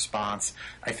government's response,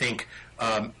 I think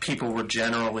people were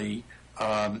generally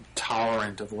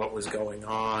tolerant of what was going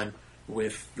on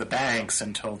with the banks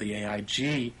until the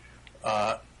AIG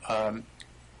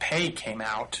pay came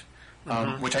out.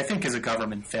 Which I think is a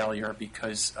government failure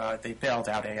because they bailed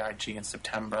out AIG in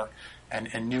September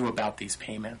and knew about these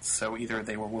payments. So either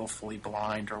they were willfully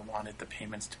blind or wanted the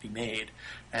payments to be made.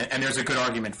 And there's a good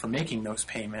argument for making those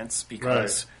payments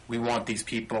because we want these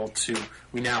people to.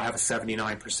 We now have a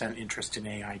 79% interest in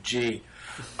AIG.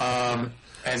 And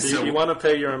so you want to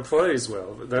pay your employees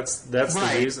well. That's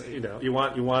right. The reason. You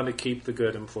want to keep the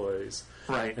good employees.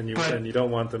 Right. And you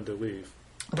don't want them to leave.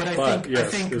 But I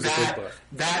think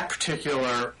that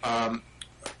particular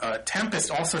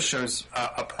tempest also shows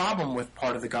a problem with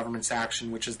part of the government's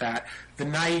action, which is that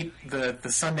the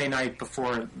Sunday night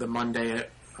before the Monday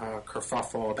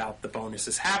kerfuffle about the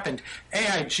bonuses happened,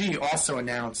 AIG also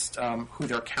announced who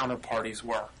their counterparties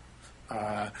were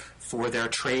for their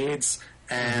trades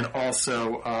and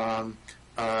also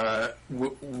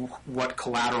what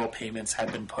collateral payments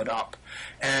had been put up.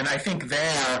 And I think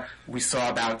there we saw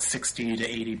about $60 to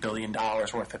 $80 billion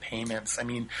worth of payments. I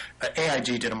mean,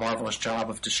 AIG did a marvelous job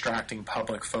of distracting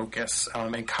public focus,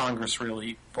 and Congress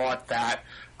really bought that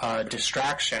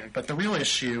distraction. But the real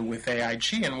issue with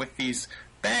AIG and with these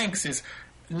banks is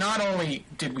not only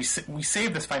did we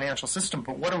save this financial system,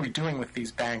 but what are we doing with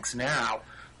these banks now?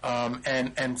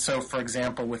 And so, for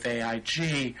example, with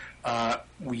AIG,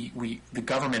 the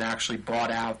government actually bought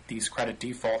out these credit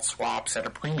default swaps at a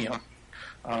premium,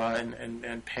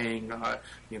 and paying.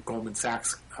 Goldman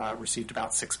Sachs received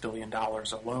about $6 billion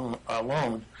a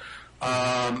loan,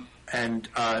 and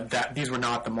that these were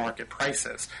not the market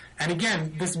prices. And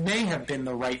again, this may have been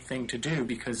the right thing to do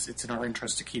because it's in our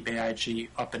interest to keep AIG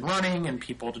up and running and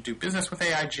people to do business with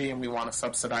AIG, and we want to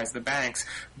subsidize the banks.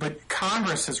 But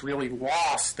Congress has really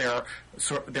lost their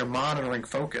monitoring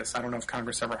focus. I don't know if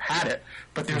Congress ever had it,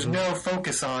 but there's no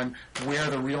focus on where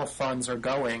the real funds are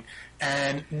going.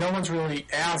 And no one's really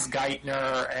asked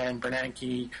Geithner and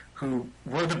Bernanke, who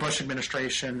were the Bush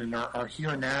administration and are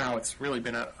here now. It's really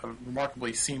been a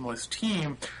remarkably seamless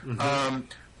team.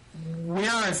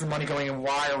 Where is the money going, and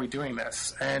why are we doing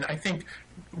this? And I think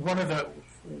one of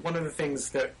the things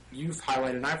that you've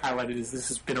highlighted and I've highlighted is this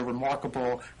has been a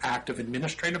remarkable act of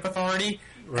administrative authority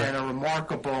and a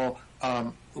remarkable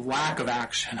lack of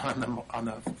action on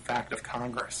the fact of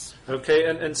Congress. Okay,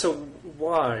 and so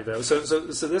why though? So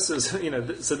this is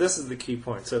so this is the key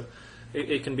point. So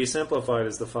it can be simplified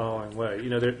as the following way.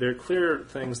 There are clear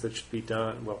things that should be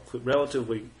done. Well,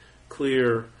 relatively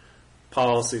clear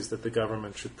policies that the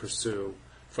government should pursue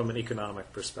from an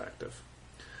economic perspective.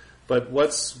 But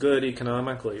what's good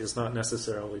economically is not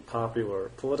necessarily popular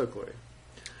politically,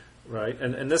 right?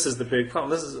 And this is the big problem.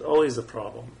 This is always a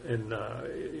problem in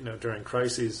during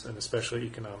crises, and especially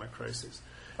economic crises.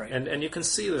 Right. And you can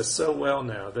see this so well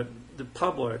now that the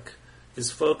public is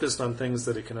focused on things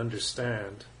that it can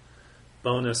understand,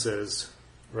 bonuses,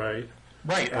 right?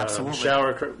 Right, absolutely.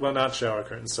 Not shower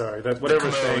curtains. Sorry, that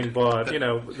whatever's being bought.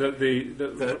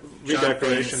 The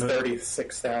redecoration.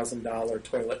 $36,000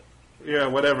 toilet. Yeah,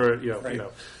 whatever. Right.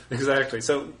 Exactly.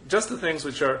 So just the things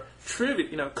which are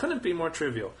trivial. Couldn't be more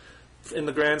trivial in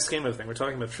the grand scheme of things. We're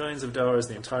talking about trillions of dollars,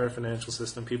 the entire financial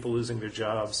system, people losing their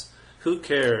jobs. Who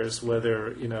cares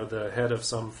whether the head of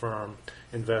some firm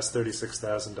invests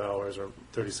 $36,000 or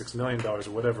 $36 million or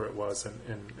whatever it was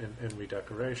in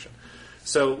redecoration?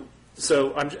 So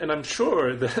I'm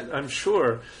sure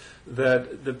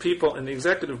that the people in the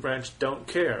executive branch don't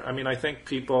care. I mean, I think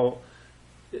people,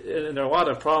 and there are a lot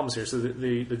of problems here. So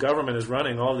the government is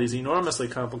running all these enormously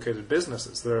complicated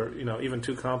businesses. They're even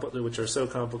too complicated, which are so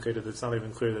complicated that it's not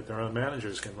even clear that their own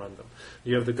managers can run them.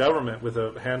 You have the government with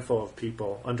a handful of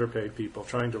people, underpaid people,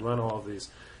 trying to run all of these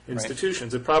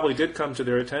institutions. Right. It probably did come to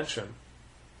their attention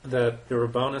that there were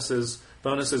bonuses.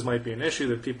 Bonuses might be an issue,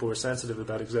 that people were sensitive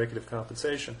about executive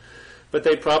compensation. But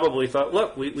they probably thought,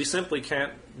 look, we simply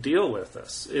can't deal with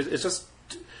this. It's just,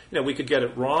 we could get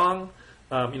it wrong.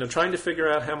 Trying to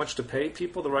figure out how much to pay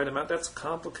people, the right amount, that's a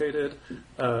complicated,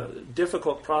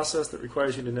 difficult process that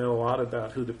requires you to know a lot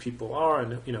about who the people are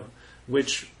and,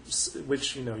 which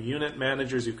unit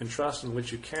managers you can trust and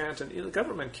which you can't. And the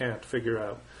government can't figure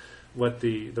out what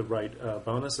the right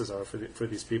bonuses are for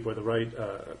these people, or the right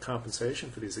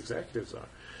compensation for these executives are.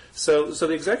 So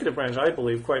the executive branch, I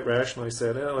believe, quite rationally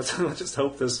said, let's just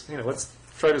hope this, let's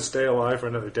try to stay alive for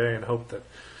another day and hope that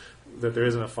there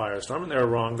isn't a firestorm. And they were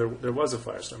wrong. There was a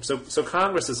firestorm. So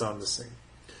Congress is on the scene,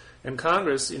 and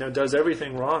Congress, does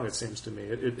everything wrong. It seems to me.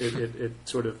 It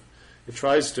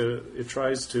tries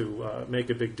to make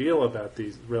a big deal about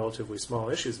these relatively small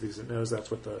issues because it knows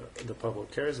that's what the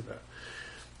public cares about.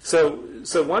 So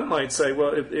one might say,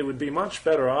 well, it would be much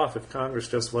better off if Congress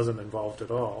just wasn't involved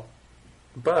at all.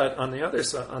 But on the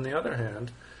other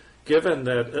hand, given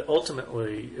that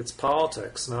ultimately it's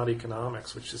politics, not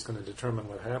economics, which is going to determine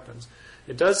what happens,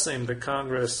 it does seem that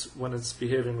Congress, when it's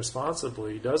behaving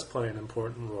responsibly, does play an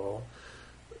important role.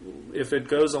 If it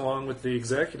goes along with the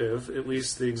executive, at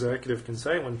least the executive can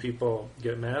say when people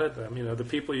get mad at them, the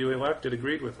people you elected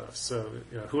agreed with us. So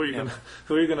who are you going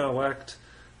to elect?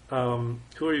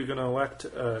 Who are you going to elect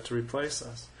to replace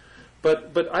us?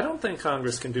 But I don't think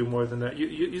Congress can do more than that.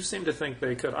 You seem to think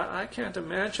they could. I can't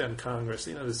imagine Congress,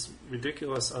 this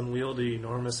ridiculous, unwieldy,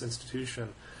 enormous institution,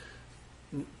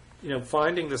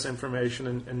 finding this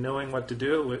information and knowing what to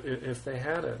do if they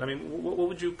had it. I mean, what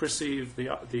would you perceive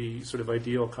the sort of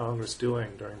ideal Congress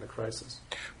doing during the crisis?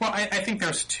 Well, I think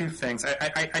there's two things.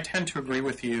 I tend to agree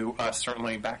with you,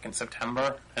 certainly back in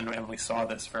September, and we saw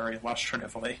this very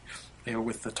illustratively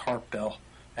with the TARP bill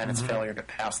and its failure to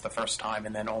pass the first time,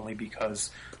 and then only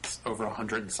because over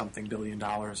 $100-something billion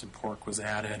in pork was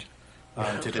added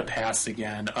did it pass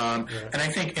again. And I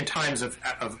think in times of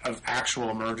actual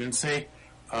emergency,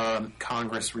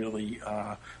 Congress really,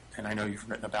 and I know you've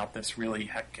written about this, really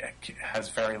has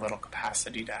very little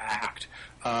capacity to act.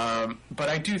 But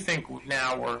I do think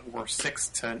now we're 6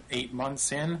 to 8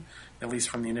 months in, at least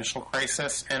from the initial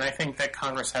crisis, and I think that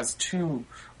Congress has two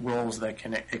roles that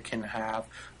it can have.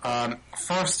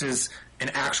 First is an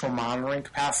actual monitoring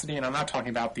capacity, and I'm not talking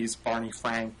about these Barney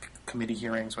Frank committee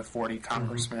hearings with 40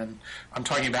 congressmen. I'm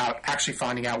talking about actually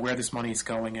finding out where this money is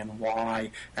going and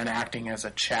why, and acting as a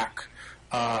check.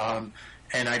 And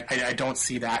I don't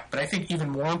see that. But I think even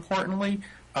more importantly,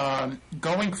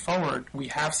 going forward, we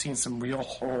have seen some real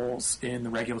holes in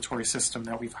the regulatory system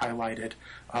that we've highlighted.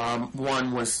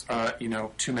 One was,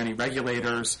 too many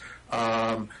regulators,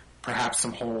 perhaps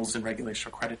some holes in regulation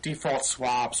of credit default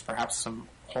swaps, perhaps some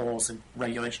holes in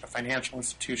regulation of financial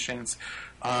institutions.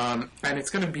 And it's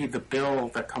going to be the bill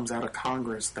that comes out of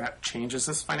Congress that changes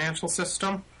this financial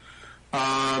system.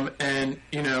 I'm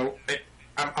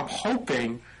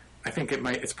hoping, I think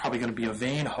it's probably going to be a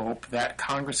vain hope, that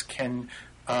Congress can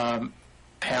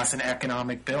pass an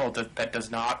economic bill that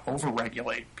does not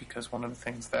overregulate, because one of the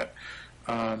things that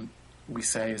we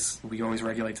say is we always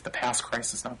regulate to the past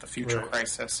crisis, not the future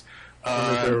crisis.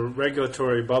 And there are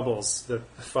regulatory bubbles that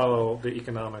follow the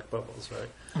economic bubbles, right?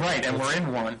 Right, and we're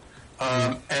in one.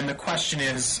 And the question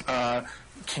is,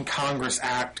 can Congress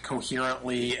act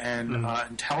coherently and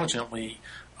intelligently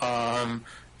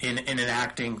in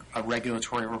enacting a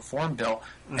regulatory reform bill?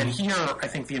 And here, I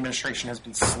think the administration has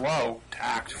been slow to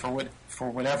act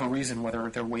for whatever reason, whether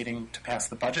they're waiting to pass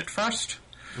the budget first,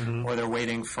 or they're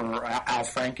waiting for Al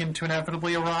Franken to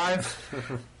inevitably arrive.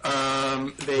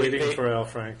 Waiting for Al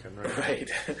Franken, right?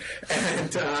 Right.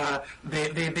 And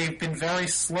they've been very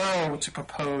slow to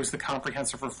propose the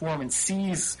comprehensive reform and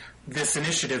seize this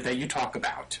initiative that you talk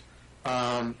about,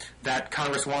 that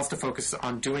Congress wants to focus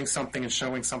on doing something and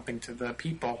showing something to the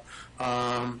people.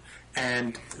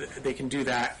 And they can do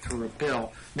that through a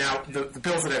bill. Now, the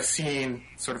bills that I've seen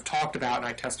sort of talked about, and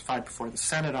I testified before the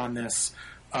Senate on this,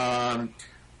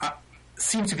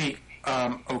 seem to be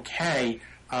okay.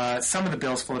 Some of the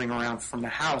bills floating around from the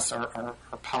House are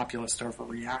populist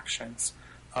overreactions.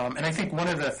 And I think one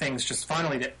of the things, just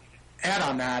finally to add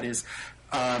on that, is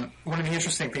one of the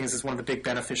interesting things is one of the big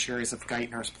beneficiaries of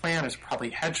Geithner's plan is probably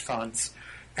hedge funds.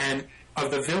 And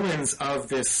of the villains of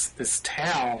this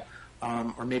tale,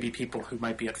 or maybe people who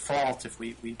might be at fault if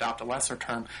we adopt a lesser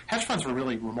term, hedge funds were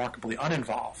really remarkably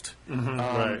uninvolved.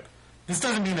 Right. This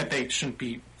doesn't mean that they shouldn't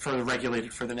be further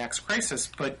regulated for the next crisis,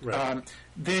 but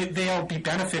they'll be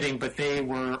benefiting, but they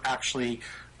were actually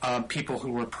people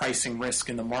who were pricing risk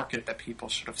in the market that people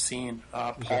should have seen.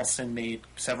 Paulson made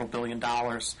several $1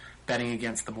 billion betting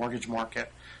against the mortgage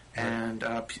market, and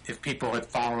if people had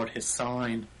followed his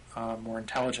sign more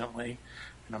intelligently,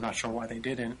 and I'm not sure why they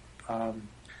didn't,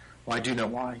 well, I do know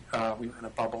why. We were in a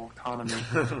bubble economy.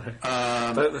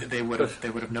 They would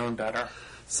have known better.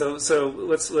 So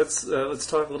let's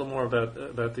talk a little more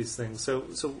about these things. So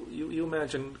you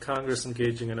imagine Congress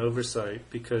engaging in oversight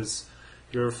because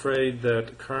you're afraid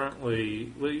that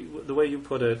currently, the way you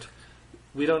put it,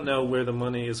 we don't know where the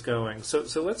money is going. So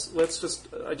let's just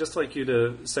I'd just like you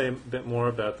to say a bit more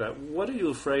about that. What are you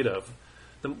afraid of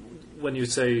when you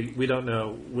say we don't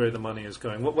know where the money is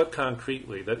going? What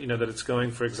concretely that it's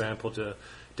going, for example, to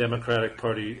Democratic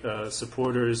Party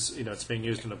supporters, it's being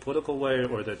used in a political way,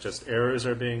 or that just errors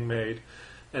are being made.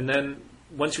 And then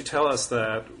once you tell us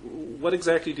that, what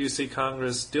exactly do you see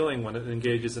Congress doing when it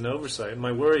engages in oversight? And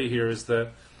my worry here is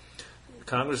that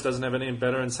Congress doesn't have any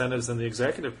better incentives than the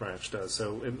executive branch does.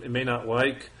 So it may not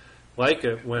like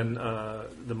it when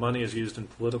the money is used in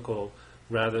political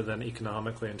rather than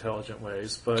economically intelligent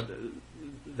ways, but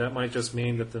that might just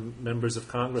mean that the members of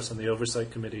Congress and the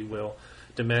Oversight Committee will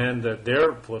demand that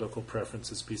their political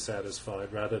preferences be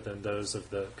satisfied rather than those of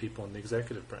the people in the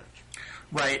executive branch.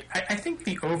 Right. I think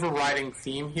the overriding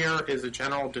theme here is a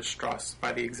general distrust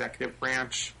by the executive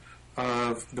branch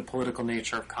of the political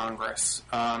nature of Congress.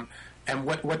 And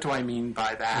what do I mean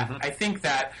by that? I think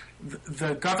that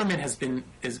the government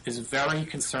is very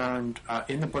concerned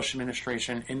in the Bush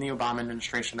administration, in the Obama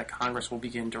administration, that Congress will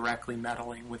begin directly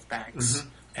meddling with banks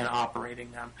and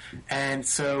operating them. And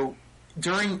so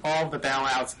during all the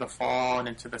bailouts of the fall and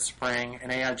into the spring,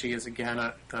 and AIG is again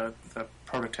the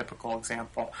prototypical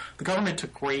example, the government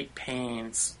took great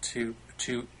pains to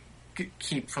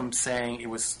keep from saying it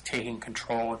was taking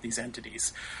control of these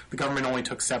entities. The government only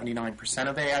took 79%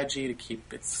 of AIG to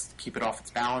keep it off its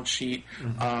balance sheet.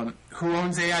 Who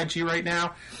owns AIG right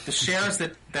now? The shares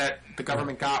that the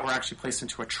government got were actually placed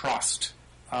into a trust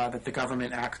that the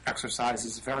government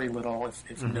exercises very little,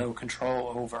 if no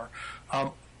control over.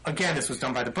 Again, this was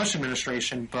done by the Bush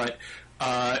administration, but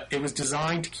it was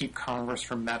designed to keep Congress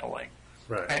from meddling.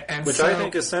 Right. Which I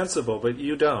think is sensible, but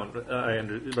you don't.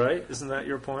 Right? Isn't that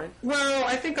your point? Well,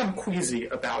 I think I'm queasy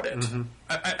about it.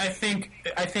 I think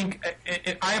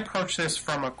I approach this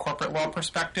from a corporate law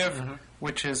perspective,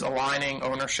 which is aligning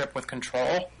ownership with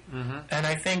control. And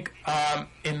I think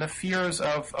in the fears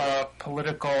of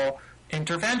political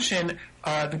intervention,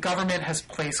 the government has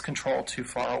placed control too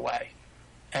far away.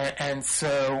 And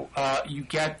so you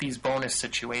get these bonus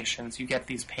situations, you get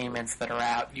these payments that are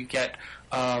out, you get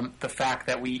the fact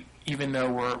that even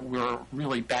though we're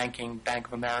really banking Bank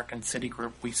of America and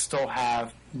Citigroup, we still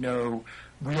have no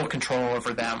real control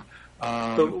over them.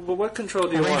 But what control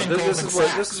do you want?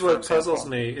 This is what puzzles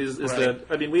me is that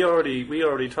we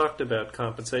already talked about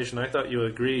compensation. I thought you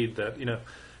agreed that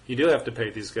you do have to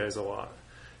pay these guys a lot.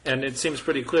 And it seems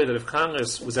pretty clear that if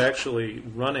Congress was actually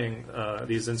running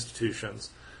these institutions,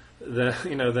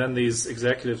 then these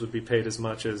executives would be paid as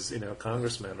much as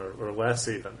congressmen or less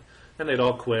even, and they'd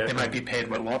all quit. They might be paid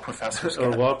what law professors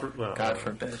or get. God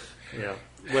forbid. Yeah.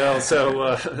 Well,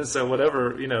 so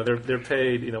whatever they're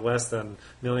paid less than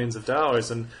millions of dollars,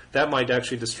 and that might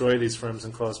actually destroy these firms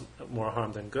and cause more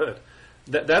harm than good.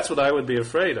 That's what I would be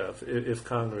afraid of if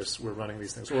Congress were running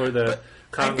these things, or that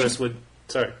Congress would.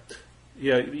 Sorry,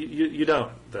 yeah, you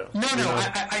don't though. No,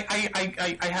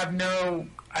 I have no.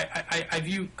 I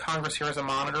view Congress here as a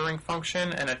monitoring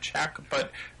function and a check,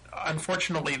 but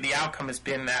unfortunately, the outcome has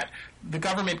been that the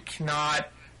government cannot.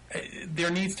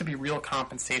 There needs to be real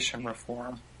compensation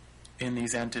reform in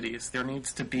these entities. There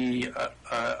needs to be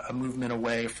a movement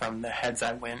away from the heads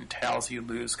I win, tails you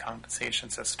lose compensation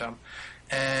system,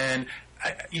 and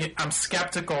I'm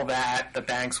skeptical that the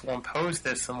banks will impose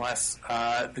this unless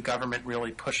the government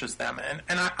really pushes them. And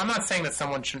I'm not saying that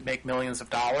someone shouldn't make millions of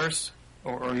dollars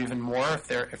or even more if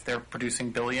they're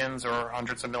producing billions or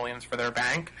hundreds of millions for their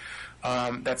bank.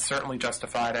 That's certainly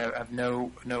justified. I have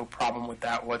no problem with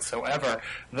that whatsoever.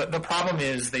 The problem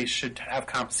is they should have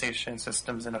compensation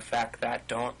systems in effect that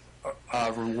don't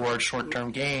reward short-term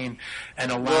gain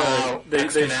and allow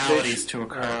externalities to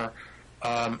occur.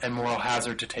 And moral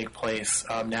hazard to take place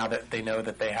now that they know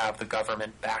that they have the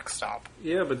government backstop.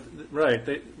 Yeah, but right.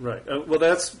 Well,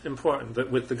 that's important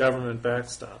with the government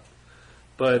backstop.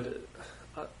 But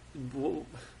do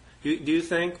you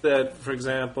think that, for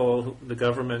example, the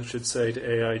government should say to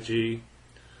AIG,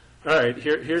 "All right,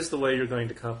 here's the way you're going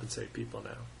to compensate people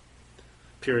now.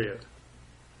 Period."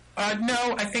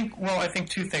 No, I think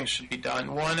two things should be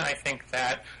done. One, I think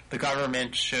that the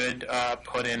government should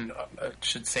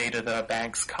should say to the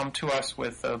banks, come to us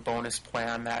with a bonus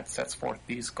plan that sets forth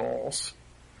these goals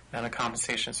and a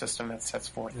compensation system that sets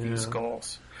forth these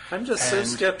goals. I'm just so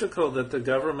skeptical that the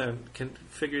government can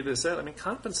figure this out. I mean,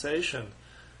 compensation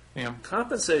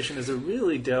is a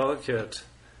really delicate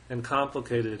and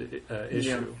complicated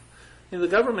issue. The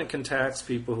government can tax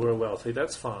people who are wealthy.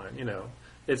 That's fine,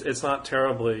 It's not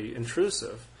terribly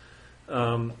intrusive.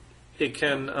 It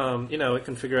can, it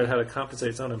can figure out how to compensate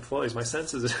its own employees. My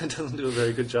sense is it doesn't do a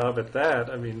very good job at that.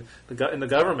 I mean, in the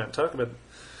government, talk about,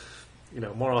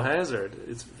 moral hazard.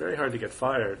 It's very hard to get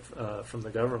fired from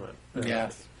the government.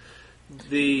 Yes.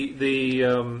 These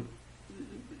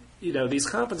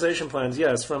compensation plans,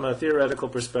 yes, from a theoretical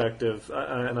perspective,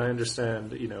 and I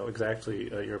understand, exactly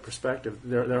your perspective.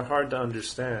 They're hard to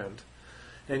understand.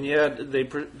 And yet they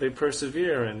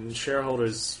persevere, and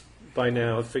shareholders by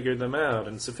now have figured them out,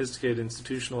 and sophisticated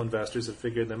institutional investors have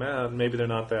figured them out. And maybe they're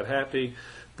not that happy,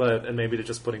 and maybe they're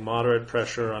just putting moderate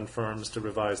pressure on firms to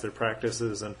revise their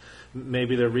practices, and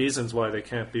maybe there are reasons why they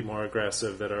can't be more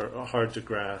aggressive that are hard to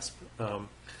grasp.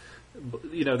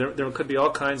 There could be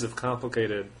all kinds of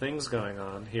complicated things going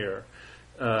on here.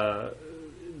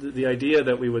 The idea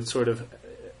that we would sort of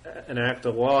enact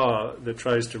a law that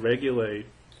tries to regulate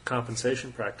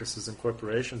compensation practices in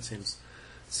corporations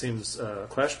seems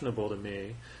questionable to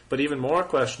me. But even more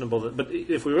questionable. But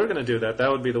if we were going to do that, that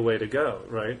would be the way to go,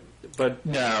 right? But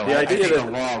no, the idea I think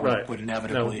the law right, would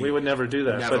inevitably. No, we would never do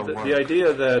that. Never But the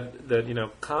idea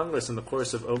that Congress, in the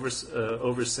course of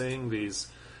overseeing these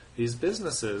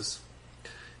businesses,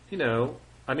 do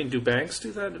banks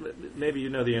do that? Maybe you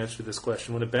know the answer to this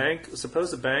question.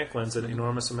 Suppose a bank lends an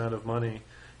enormous amount of money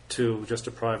to just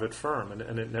a private firm,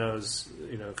 and it knows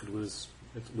it could lose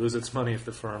its money if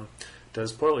the firm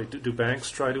does poorly. Do banks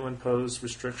try to impose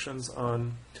restrictions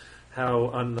on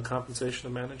the compensation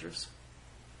of managers?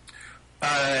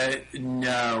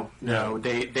 No.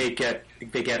 They get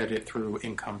it through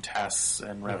income tests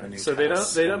and revenue. So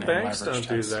tests banks don't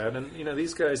do that, and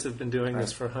these guys have been doing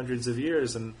this for hundreds of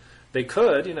years, and they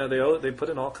could, they put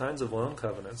in all kinds of loan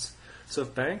covenants. So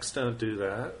if banks don't do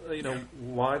that,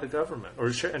 why the government?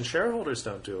 And shareholders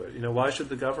don't do it. Why should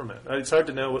the government? It's hard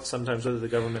to know sometimes whether the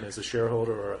government is a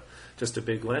shareholder or just a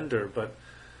big lender. But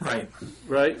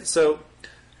right. So,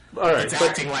 all right. It's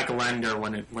acting like a lender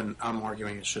when I'm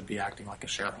arguing it should be acting like a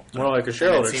shareholder. More like a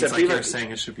shareholder. And it seems like you're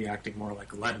saying it should be acting more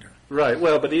like a lender. Right.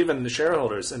 Well, but even the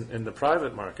shareholders in the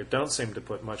private market don't seem to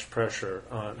put much pressure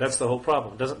on. That's the whole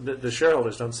problem. The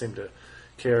shareholders don't seem to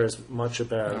care as much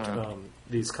about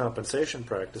these compensation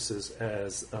practices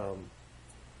as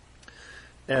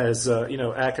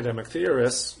academic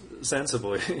theorists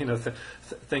sensibly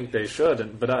think they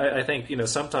should. But I think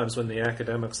sometimes when the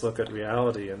academics look at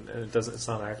reality and it's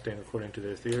not acting according to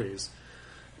their theories,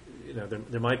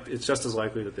 it's just as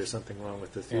likely that there's something wrong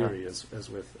with the theory as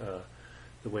with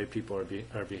the way people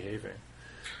are behaving.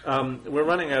 We're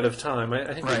running out of time.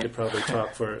 I think we could probably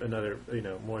talk for another,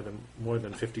 more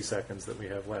than 50 seconds that we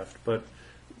have left. But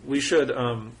we should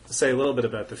say a little bit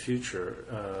about the future,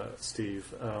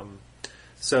 Steve.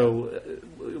 So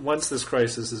once this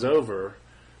crisis is over,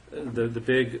 the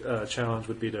big challenge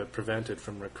would be to prevent it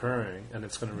from recurring, and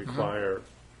it's going to require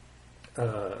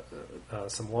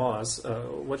some laws.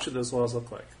 What should those laws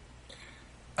look like?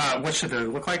 What should they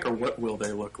look like, or what will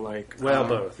they look like? Well,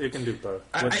 both. You can do both.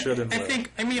 What should and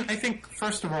will. I think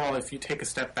first of all, if you take a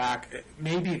step back,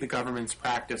 maybe the government's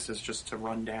practice is just to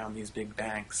run down these big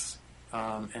banks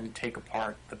and take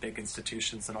apart the big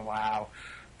institutions and allow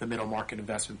the middle market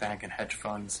investment bank and hedge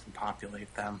funds and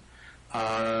populate them.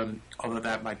 Although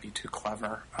that might be too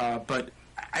clever. But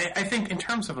I think in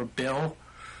terms of a bill,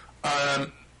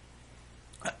 I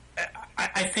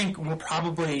think we'll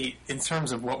probably, in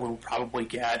terms of what we'll probably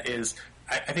get, is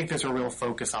I think there's a real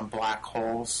focus on black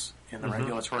holes in the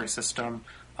regulatory system,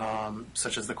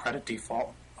 such as the credit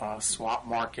default swap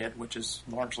market, which is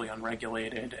largely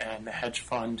unregulated, and the hedge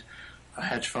funds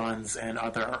and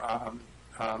other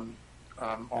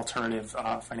alternative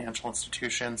financial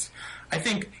institutions. I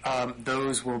think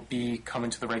those will be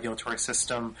coming to the regulatory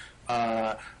system.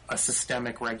 A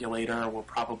systemic regulator will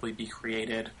probably be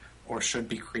created, or should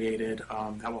be created,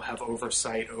 that will have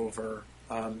oversight over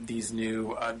these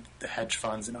new the hedge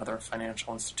funds and other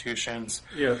financial institutions.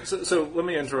 Yeah, so let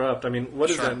me interrupt. I mean, what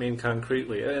does that mean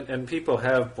concretely? And people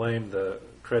have blamed the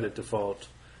credit default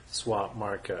swap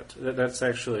market. That's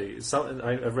actually,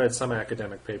 I've read some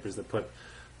academic papers that put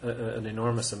an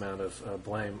enormous amount of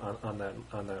blame on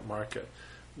that market.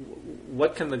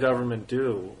 What can the government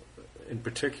do in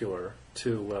particular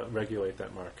to regulate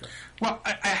that market? Well,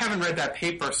 I haven't read that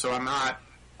paper, so I'm not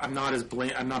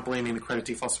blaming the credit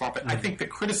default swap. I think the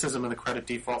criticism of the credit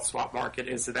default swap market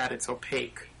is that it's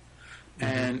opaque,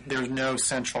 and there's no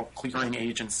central clearing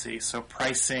agency, so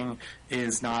pricing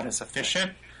is not as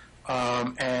efficient,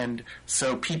 and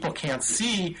so people can't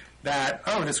see that,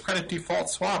 this credit default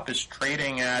swap is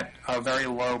trading at a very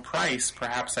low price.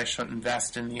 Perhaps I shouldn't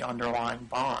invest in the underlying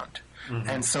bond.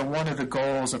 And so one of the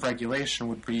goals of regulation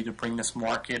would be to bring this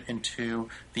market into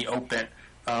the open,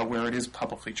 where it is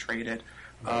publicly traded.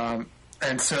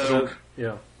 And so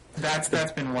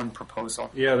that's been one proposal.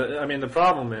 Yeah, I mean, the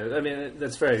problem is,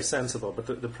 that's very sensible,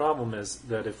 but the problem is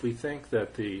that if we think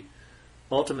that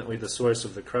ultimately the source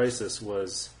of the crisis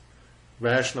was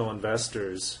rational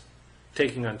investors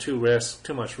taking on too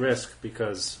much risk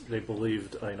because they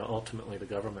believed ultimately the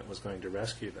government was going to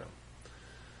rescue them.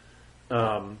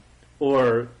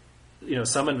 Or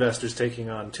some investors taking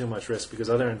on too much risk because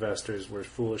other investors were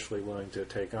foolishly willing to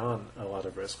take on a lot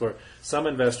of risk. Or some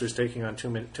investors taking on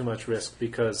too much risk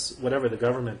because whatever the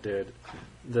government did,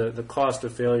 the cost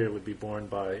of failure would be borne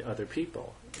by other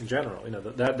people in general.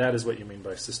 That is what you mean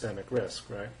by systemic risk,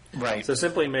 right? Right. So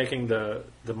simply making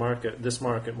this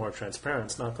market more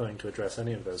transparent is not going to address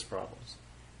any of those problems.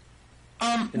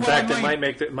 In fact,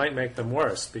 it might make them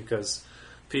worse because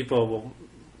people will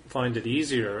find it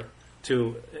easier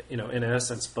to, in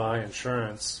essence, buy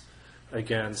insurance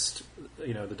against,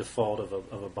 the default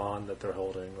of a bond that they're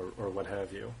holding or what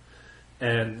have you.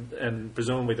 And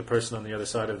presumably the person on the other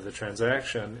side of the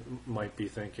transaction might be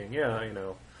thinking,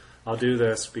 I'll do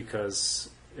this because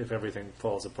if everything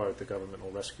falls apart, the government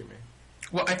will rescue me.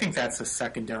 Well, I think that's a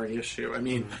secondary issue. I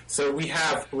mean, so we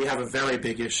have a very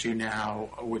big issue now,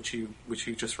 which you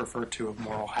just referred to, of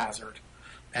moral hazard,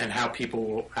 and how people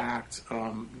will act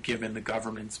given the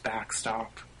government's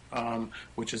backstop,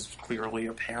 which is clearly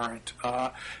apparent.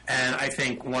 And I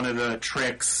think one of the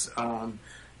tricks, and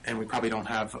we probably don't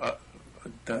have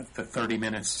the 30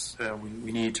 minutes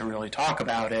we need to really talk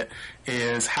about it,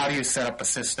 is how do you set up a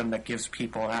system that gives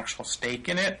people an actual stake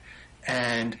in it,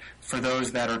 and for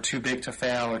those that are too big to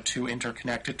fail or too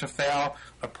interconnected to fail,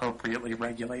 appropriately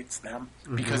regulates them.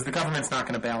 Because the government's not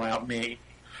going to bail out me.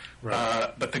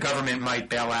 Right. But the government might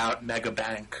bail out mega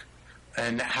bank,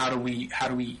 and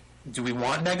do we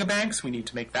want mega banks? We need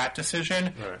to make that decision,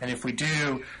 right. And if we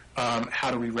do,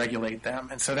 how do we regulate them?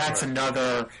 And so that's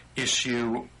another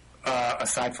issue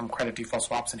aside from credit default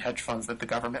swaps and hedge funds that the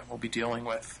government will be dealing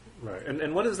with. Right,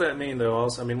 and what does that mean though?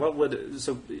 Also, I mean,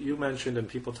 so you mentioned, and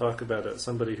people talk about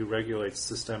somebody who regulates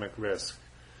systemic risk.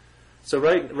 So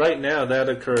right now that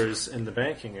occurs in the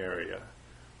banking area.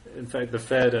 In fact, the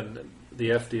Fed and the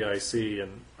FDIC,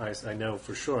 and I know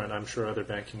for sure, and I'm sure other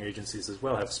banking agencies as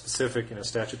well, have specific,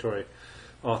 statutory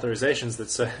authorizations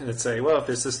that say, well, if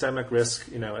there's systemic risk,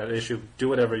 at issue, do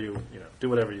whatever you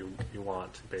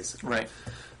want, basically. Right.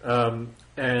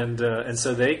 And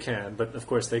so they can, but of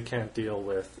course they can't deal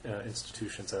with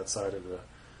institutions outside of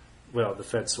the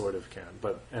Fed sort of can,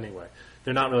 but anyway,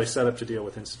 they're not really set up to deal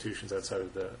with institutions outside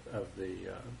of the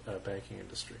banking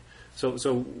industry.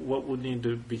 So what would need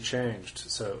to be changed?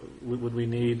 So would we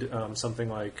need something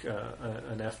like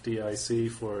an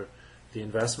FDIC for the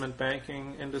investment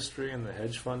banking industry and the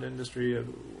hedge fund industry?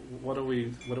 What are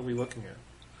we looking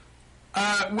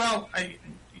at?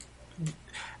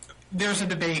 There's a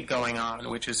debate going on,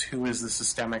 which is who is the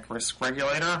systemic risk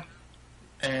regulator,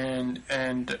 in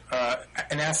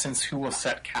essence, who will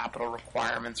set capital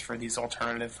requirements for these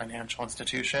alternative financial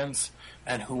institutions,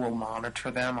 and who will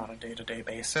monitor them on a day-to-day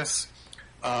basis.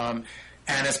 And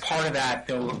as part of that,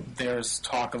 there's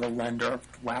talk of a lender of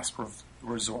last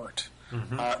resort.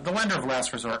 Mm-hmm. The lender of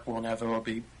last resort will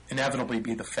inevitably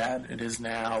be the Fed. It is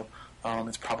now.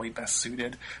 It's probably best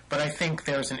suited. But I think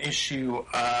there's an issue,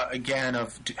 again,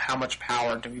 of how much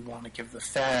power do we want to give the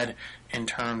Fed in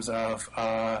terms of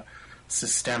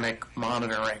systemic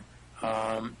monitoring.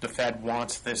 The Fed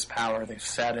wants this power. They've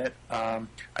said it.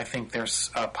 I think there's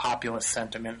a populist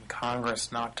sentiment in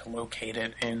Congress not to locate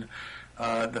it in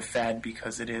the Fed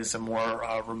because it is a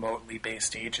more remotely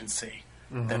based agency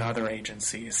than other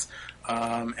agencies.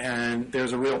 And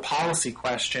there's a real policy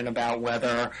question about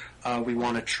whether we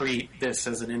want to treat this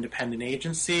as an independent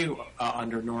agency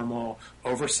under normal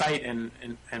oversight and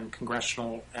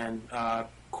congressional and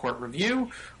court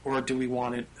review, or do we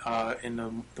want it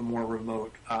in the more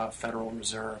remote Federal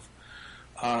Reserve?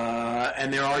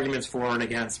 And there are arguments for and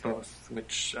against both,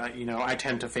 which, I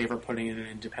tend to favor putting it in an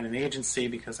independent agency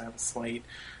because I have a slate,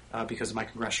 because of my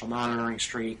congressional monitoring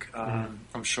streak.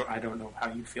 I'm sure, I don't know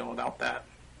how you feel about that.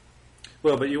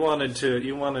 Well, but you wanted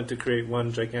to create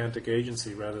one gigantic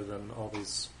agency rather than all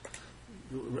these,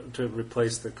 to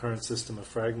replace the current system of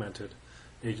fragmented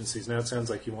agencies. Now it sounds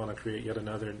like you want to create yet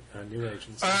another new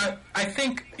agency. I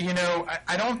think,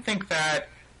 I don't think that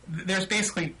there's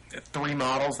basically three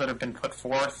models that have been put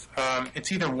forth.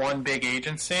 It's either one big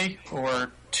agency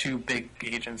or two big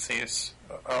agencies,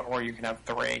 or you can have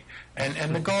three.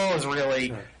 And the goal is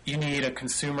really, you need a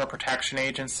consumer protection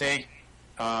agency,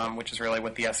 which is really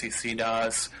what the SEC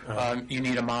does. You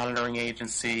need a monitoring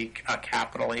agency, a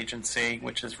capital agency,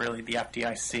 which is really the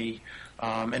FDIC,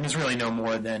 and is really no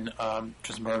more than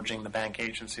just merging the bank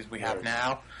agencies we have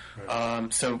now.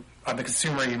 So the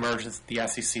consumer emerges the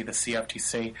SEC, the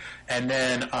CFTC, and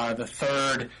then the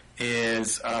third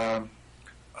is the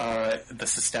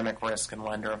systemic risk and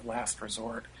lender of last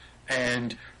resort.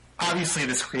 And obviously,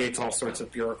 this creates all sorts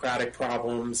of bureaucratic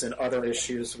problems and other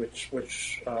issues which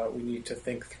we need to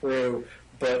think through.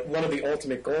 But one of the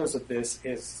ultimate goals of this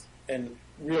is, and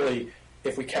really,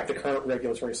 if we kept the current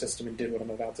regulatory system and did what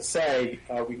I'm about to say,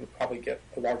 we would probably get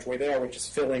a large way there, which is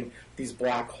filling these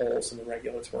black holes in the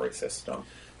regulatory system.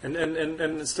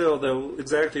 And still, though,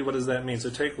 exactly what does that mean? So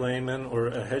take Lehman or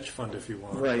a hedge fund, if you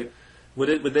want. Right.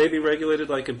 Would they be regulated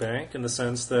like a bank in the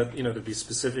sense that there'd be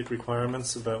specific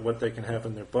requirements about what they can have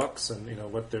in their books and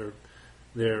what their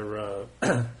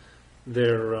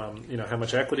how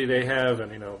much equity they have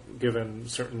and given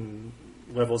certain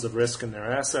levels of risk in their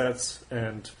assets,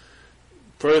 and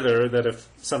further that if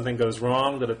something goes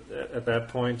wrong, that at that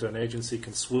point an agency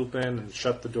can swoop in and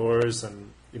shut the doors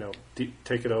and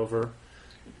take it over.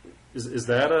 Is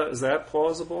that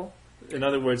plausible? In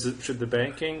other words, should the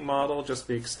banking model just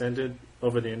be extended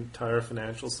over the entire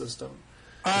financial system,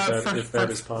 if that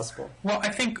is possible? Well, I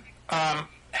think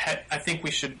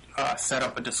we should set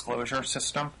up a disclosure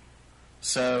system,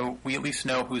 so we at least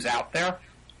know who's out there,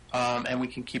 and we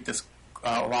can keep this.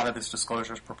 A lot of this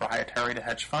disclosure is proprietary to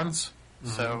hedge funds,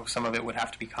 so some of it would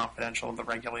have to be confidential to the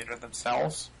regulator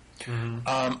themselves.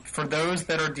 For those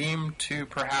that are deemed to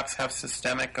perhaps have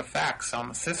systemic effects on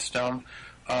the system,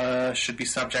 should be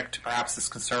subject to perhaps this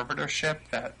conservatorship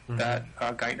that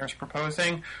Geithner's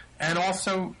proposing, and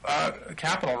also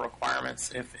capital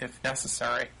requirements if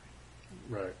necessary.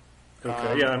 Right.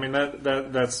 Okay. Yeah. I mean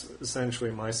that's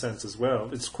essentially my sense as well.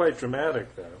 It's quite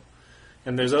dramatic though,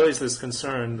 and there's always this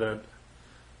concern that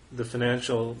the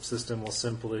financial system will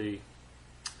simply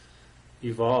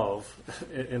evolve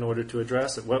in order to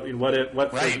address it. Right.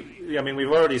 I mean,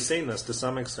 we've already seen this to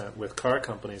some extent with car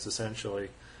companies essentially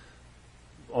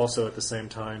also at the same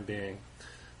time being,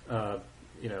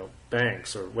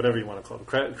 banks or whatever you want to call them,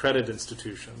 credit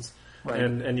institutions. Right.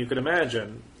 And you could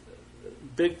imagine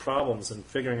big problems in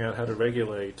figuring out how to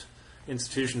regulate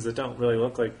institutions that don't really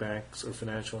look like banks or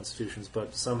financial institutions,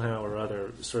 but somehow or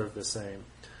other serve the same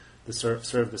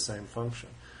function.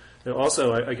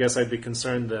 Also, I guess I'd be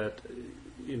concerned that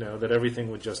that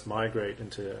everything would just migrate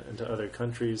into other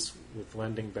countries with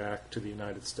lending back to the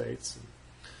United States.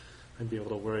 I'd be a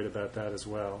little worried about that as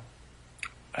well.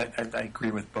 I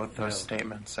agree with both those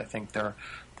statements. I think they're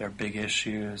big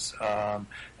issues.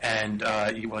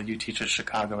 You teach at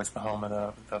Chicago. It's the home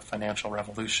of the financial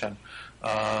revolution.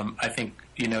 I think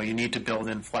you need to build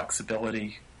in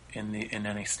flexibility in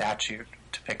any statute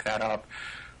to pick that up.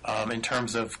 In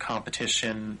terms of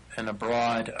competition and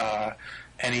abroad,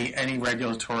 any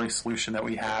regulatory solution that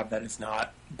we have that is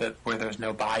not where there's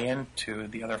no buy-in to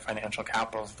the other financial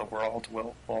capitals of the world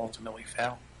will ultimately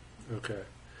fail. Okay.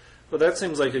 Well, that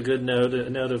seems like a good note, a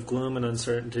note of gloom and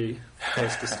uncertainty for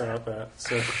us to stop at.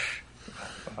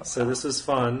 So this is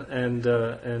fun, and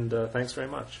thanks very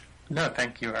much. No,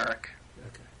 thank you, Eric.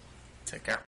 Okay. Take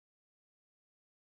care.